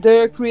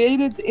 they're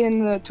created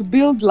to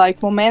build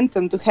like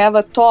momentum, to have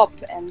a top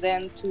and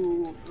then to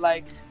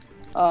like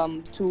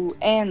to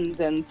end,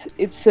 and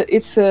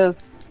it's a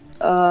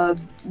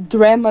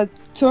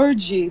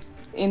dramaturgy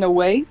in a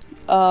way,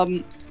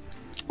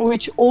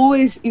 which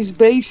always is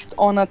based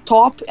on a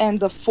top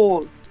and a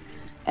fall.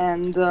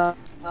 And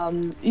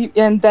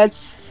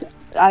that's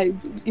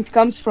it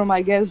comes from,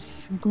 I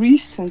guess,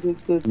 Greece and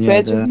the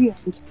tragedy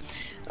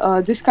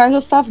and this kind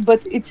of stuff.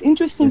 But it's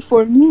interesting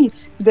for me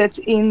that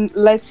in,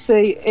 let's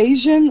say,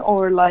 Asian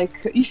or like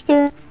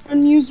Eastern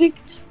music,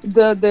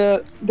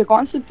 the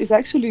concept is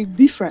actually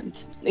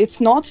different.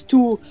 It's not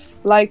to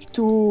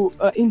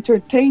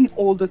entertain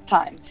all the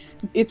time.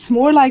 It's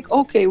more like,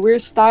 okay, we're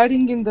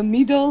starting in the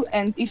middle,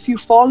 and if you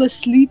fall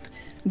asleep,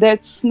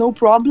 that's no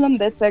problem.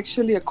 That's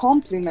actually a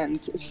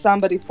compliment if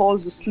somebody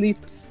falls asleep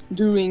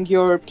during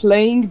your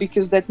playing,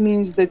 because that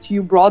means that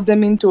you brought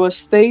them into a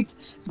state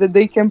that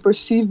they can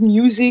perceive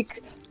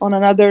music on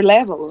another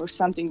level or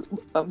something.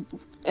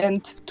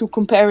 And to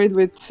compare it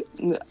with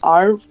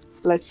our,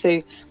 let's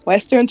say,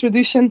 Western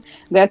tradition,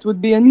 that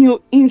would be a new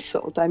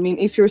insult. I mean,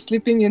 if you're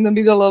sleeping in the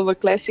middle of a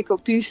classical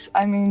piece,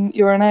 I mean,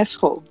 you're an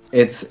asshole.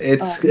 It's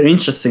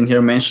interesting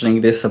you're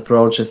mentioning these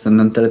approaches and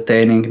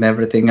entertaining and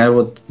everything. I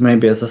would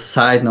maybe, as a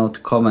side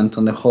note, comment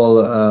on the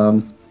whole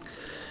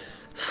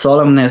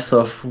solemnness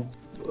of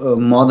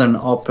modern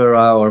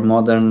opera or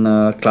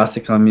modern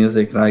classical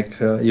music. Like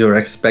you're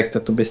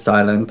expected to be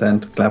silent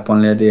and to clap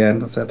only at the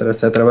end, etc.,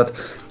 etc. But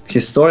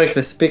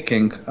historically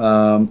speaking,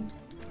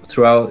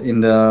 throughout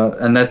and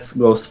that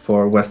goes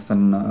for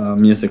Western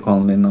music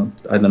only. Not,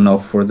 I don't know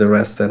for the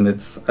rest, and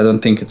I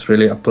don't think it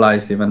really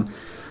applies even.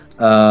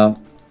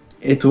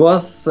 It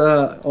was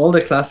all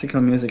the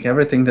classical music,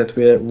 everything that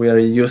we are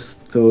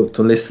used to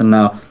listen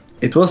now.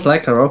 It was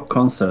like a rock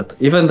concert.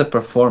 Even the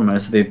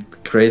performers did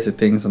crazy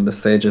things on the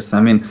stages. I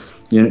mean,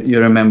 you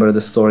remember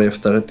the story of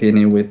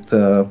Tarantini with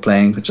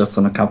playing just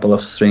on a couple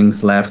of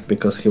strings left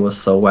because he was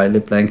so widely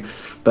playing,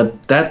 but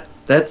that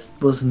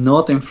was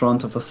not in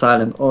front of a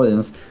silent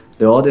audience.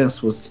 The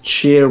audience would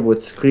cheer,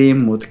 would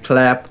scream, would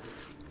clap,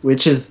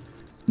 which is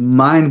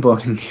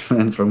mind-boggling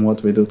different from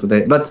what we do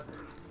today. But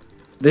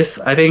this,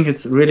 I think,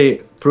 it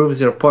really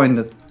proves your point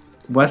that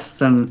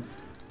Western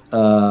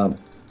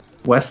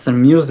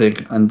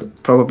music and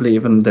probably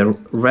even the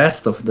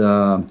rest of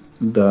the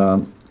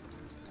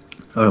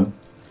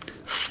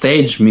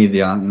stage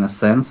media, in a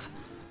sense,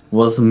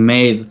 was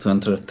made to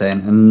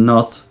entertain and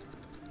not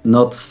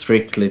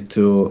strictly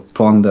to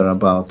ponder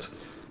about.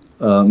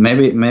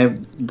 Maybe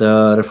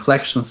the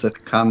reflections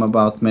that come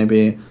about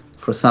maybe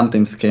for some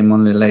things came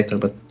only later,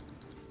 but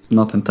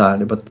not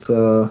entirely. But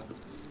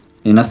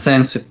in a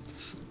sense,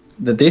 it's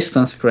the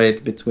distance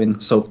created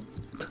between, so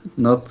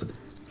not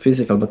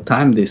physical but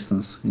time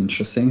distance,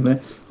 interestingly,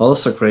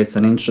 also creates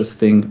an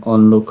interesting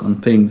onlook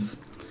on things.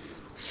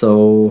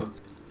 So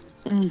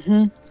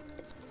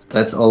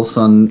that's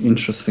also an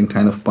interesting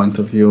kind of point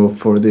of view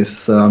for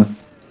these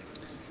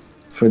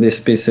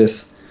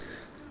pieces.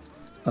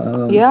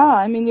 Yeah,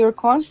 I mean, you're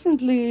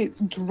constantly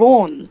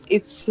drawn.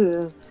 It's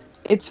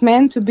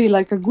meant to be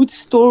like a good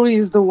story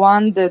is the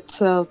one that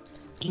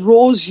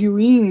draws you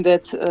in,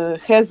 that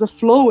has a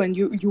flow, and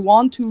you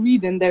want to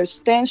read, and there's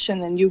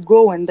tension, and you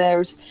go, and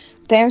there's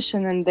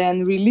tension, and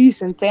then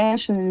release, and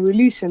tension, and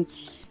release, and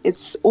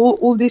it's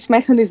all these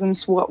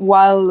mechanisms.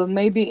 While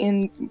maybe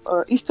in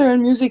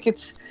Eastern music,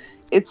 it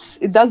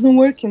doesn't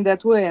work in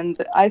that way,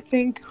 and I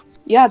think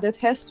that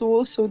has to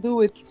also do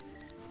with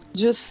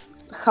just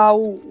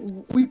how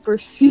we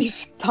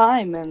perceive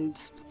time and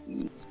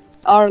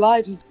our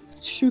lives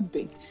should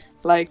be,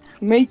 like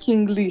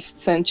making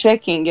lists and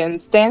checking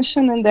and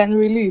tension and then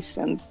release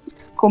and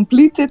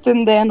complete it,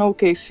 and then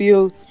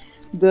feel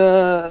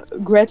the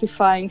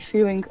gratifying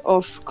feeling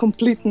of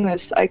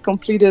completeness. I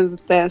completed the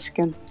task,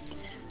 and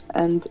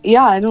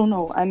I don't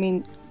know, I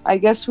mean, I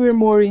guess we're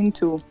more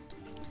into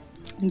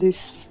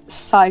this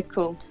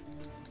cycle.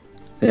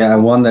 I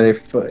wonder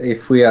if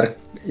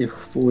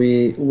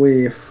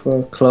we're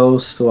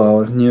close to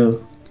our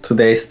new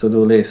today's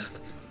to-do list.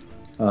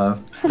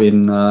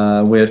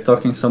 We're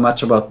talking so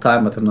much about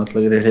time, but I'm not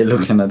really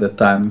looking at the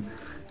time.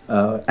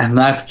 And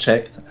I've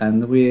checked,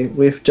 and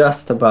we've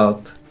just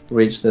about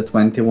reached the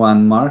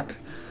 21 mark.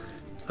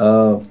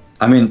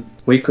 I mean,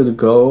 we could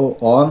go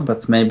on,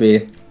 but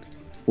maybe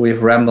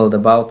we've rambled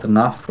about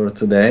enough for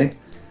today.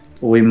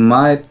 We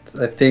might,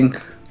 I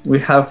think, we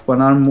have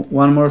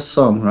one more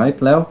song,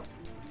 right, Leo?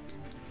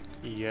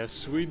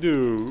 Yes, we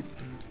do.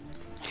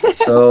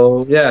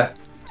 So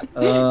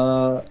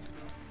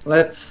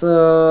let's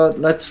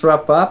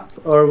wrap up,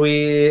 or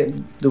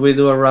do we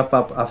do a wrap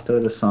up after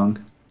the song?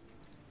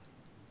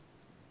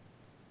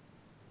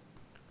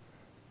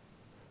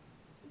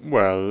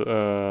 Well,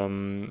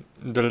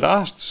 the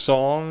last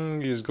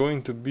song is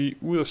going to be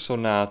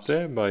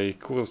Ursonate by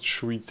Kurt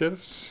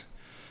Schwitters.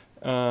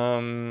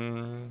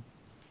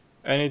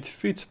 And it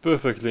fits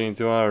perfectly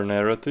into our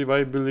narrative,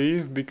 I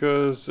believe,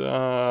 because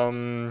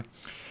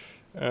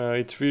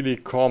it really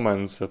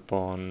comments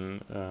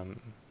upon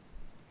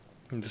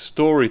the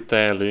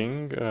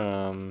storytelling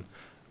of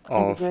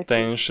Exactly.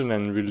 tension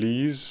and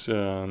release,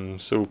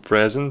 so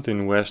present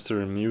in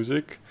Western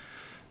music.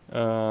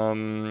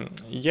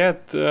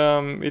 Yet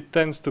it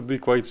tends to be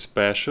quite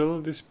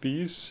special, this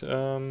piece,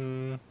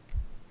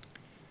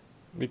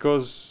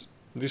 because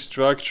this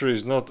structure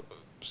is not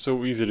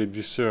so easily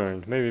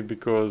discerned, maybe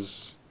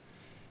because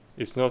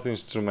it's not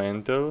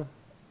instrumental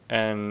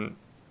and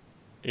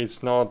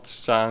it's not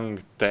sung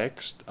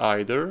text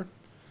either,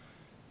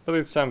 but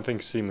it's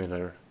something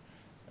similar.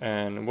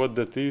 And what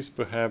that is,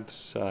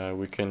 perhaps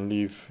we can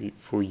leave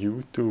for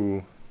you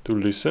to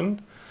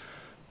listen.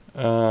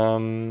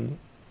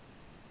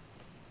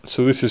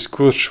 So this is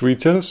Kurt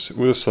Schwitters,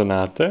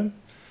 Ursonate,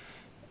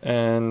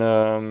 and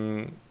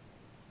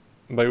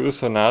by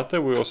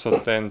Ursonate we also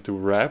tend to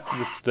wrap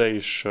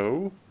today's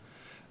show.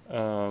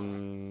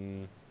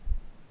 And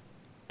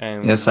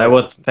yes, I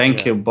would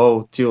thank you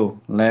both,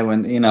 Leo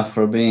and Ina,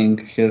 for being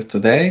here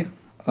today.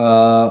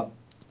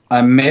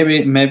 I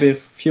maybe a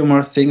few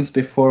more things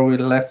before we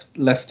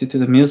left you to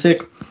the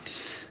music.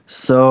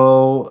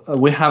 So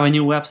we have a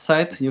new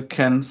website. You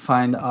can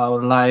find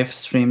our live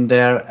stream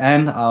there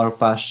and our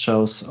past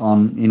shows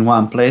in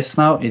one place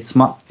now. It's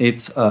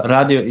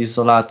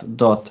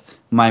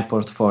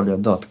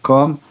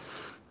radioisolat.myportfolio.com.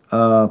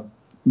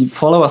 You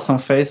follow us on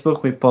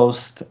Facebook. We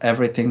post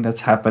everything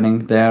that's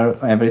happening there,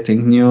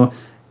 everything new.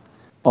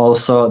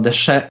 Also, the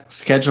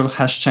schedule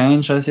has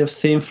changed, as you've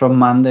seen, from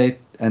Monday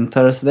and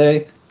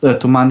Thursday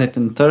to Monday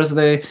and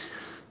Thursday.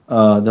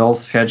 The old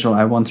schedule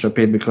I won't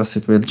repeat because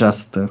it will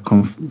just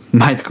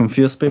might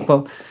confuse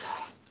people.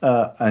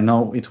 I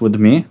know it would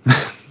me.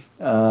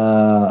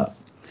 And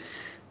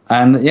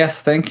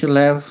yes, thank you,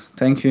 Lev.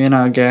 Thank you,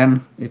 Ina,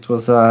 again. It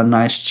was a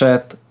nice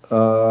chat.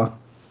 I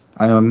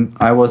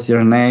was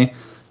your Nay,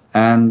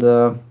 and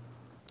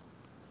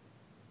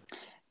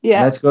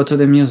let's go to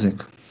the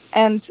music.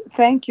 And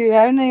thank you,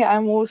 Erne.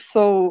 I'm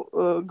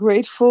also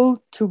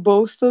grateful to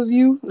both of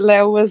you.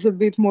 Leo was a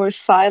bit more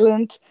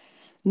silent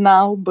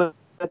now, but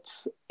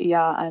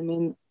yeah, I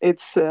mean,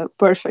 it's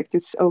perfect.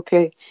 It's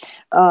okay.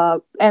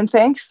 And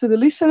thanks to the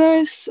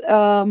listeners.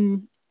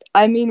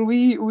 I mean,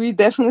 we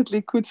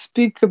definitely could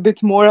speak a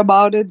bit more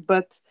about it,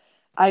 but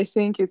I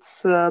think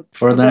it's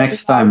For the very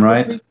next time, nice that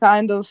right? we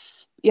kind of,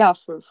 yeah,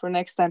 for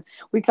next time.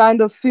 We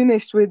kind of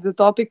finished with the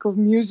topic of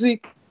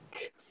music,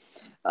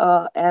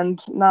 and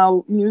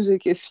now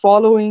music is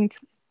following.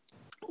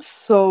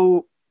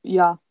 So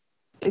yeah,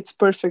 it's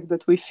perfect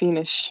that we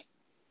finish.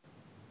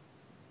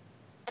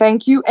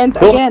 Thank you. And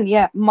Cool. again,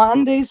 yeah,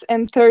 Mondays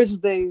and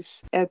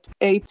Thursdays at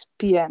 8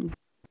 p.m.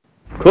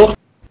 Kurt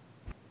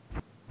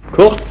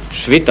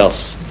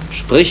Schwitters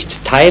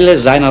spricht Teile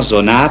seiner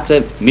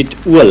Sonate mit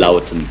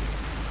Urlauten.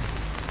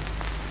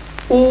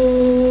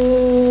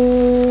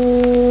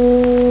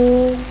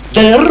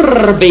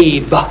 Der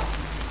Bebe,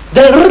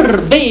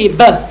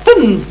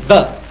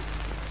 Finsbe,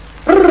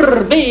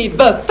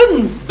 Bebe,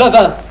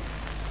 Finsbebe,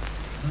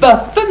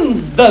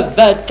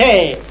 Finsbebe,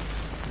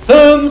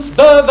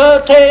 Finsbebe,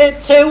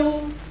 Zeu,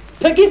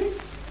 Pegit,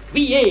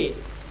 wie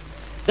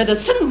the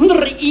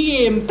Sindri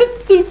im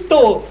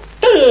Pittuto,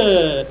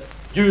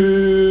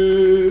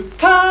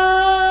 Yuka,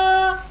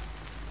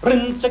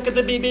 Rinsaka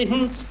the baby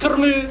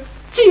hinskermu,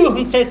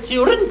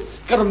 Tiuhunsetio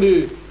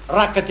rinskermu,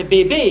 Rakate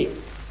baby,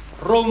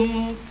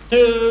 Rum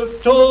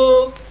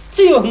to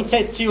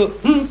Tiuhunsetio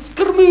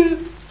hinskermu,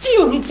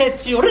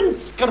 Tiuhunsetio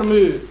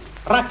rinskermu,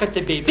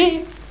 Rakate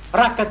baby,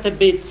 Rakate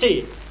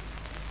BC,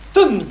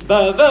 Fums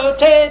bava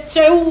te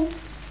teu,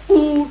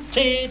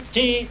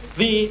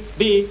 UTTVB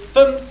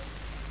Fums.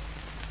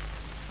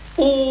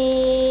 O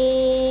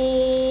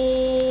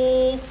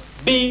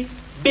B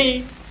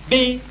B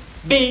B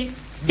B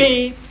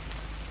B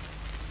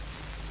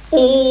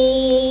O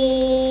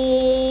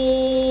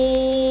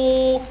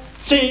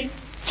C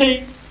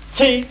C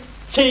C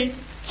C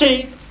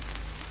C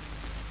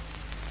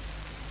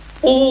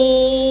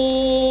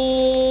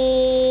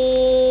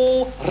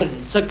O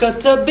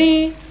Rinsakata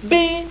B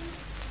B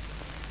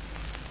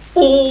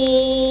O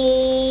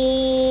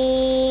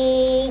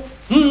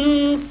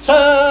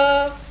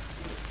Ta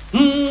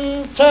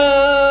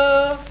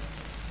Ta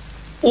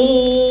O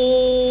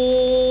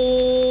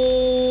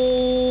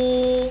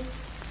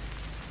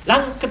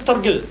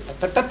Lanketorgel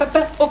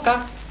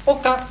Oka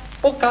Oka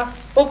Oka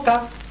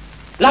Oka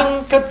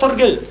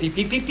Lanketorgel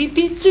Pipi Pipi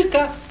Pipi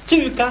Tsuka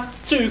Tsuka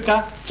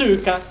Tsuka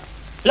Tsuka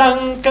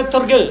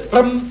Lanketorgel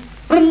Rum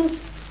Rum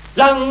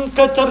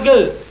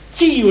Lanketorgel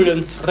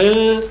Tiulen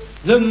Trell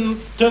Lum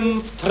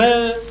Tum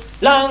Trell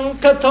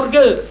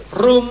Lanketorgel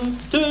Rum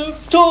Tum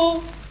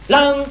To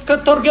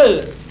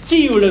Lanketorgel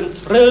Tiulen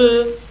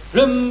Trell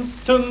Lum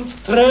Tum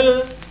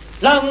Trell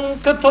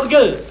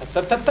Lanketorgel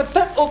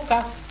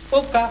Oka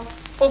Oka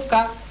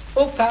Oka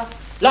Oka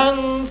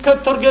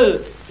Lanketorgel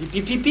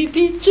Pipi Pipi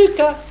Pipi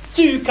Tsuka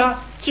Tsuka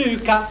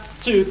Tsuka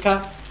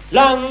Tsuka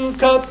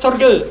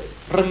Lanketorgel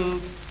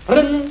Rum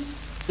Rum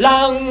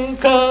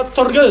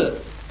Lanketorgel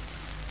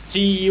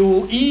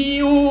Tiu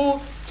iu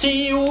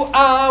Tiu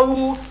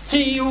au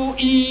Tiu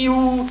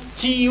iu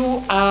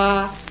Tiu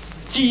a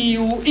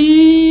Tiu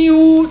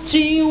iu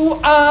Tiu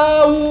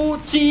au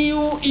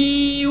Tiu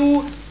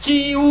iu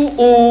Tiu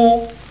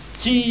o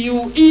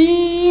Tiu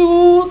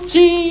iu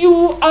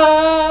Tiu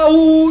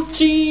au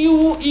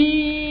Tiu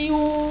iu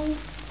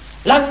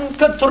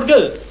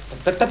Lanketorgel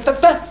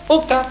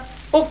Oka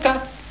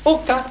Oka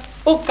Oka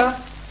Oka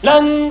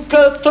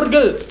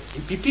Lanketorgel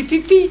Pipi Pipi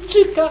Pipi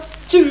Tsuka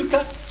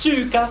Tsuka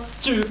Tsuka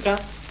Tsuka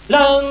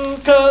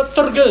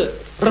Lanketorgel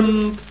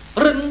Rum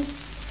Rum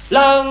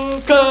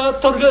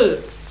Lanketorgel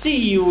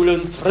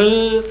Tiulen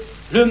Trell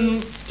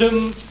Lum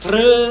Tum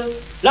Trell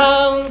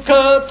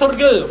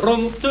Lanketorgel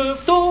Rum Tum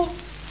To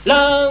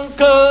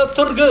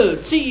Lanketorgel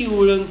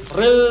Tiulen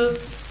Trell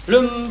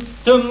Lum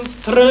Tum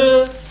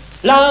Trell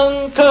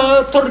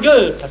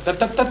Lanketorgel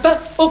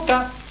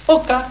Oka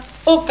Oka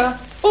Oka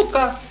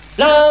Oka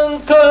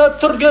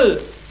Lanketorgel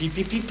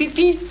Pipi Pipi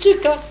Pipi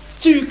Tsuka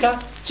Tsuka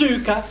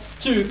Tsuka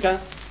Tsuka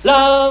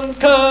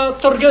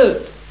Lanketorgel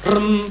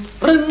Rum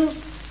Rum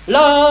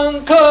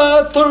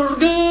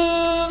Lanketorgel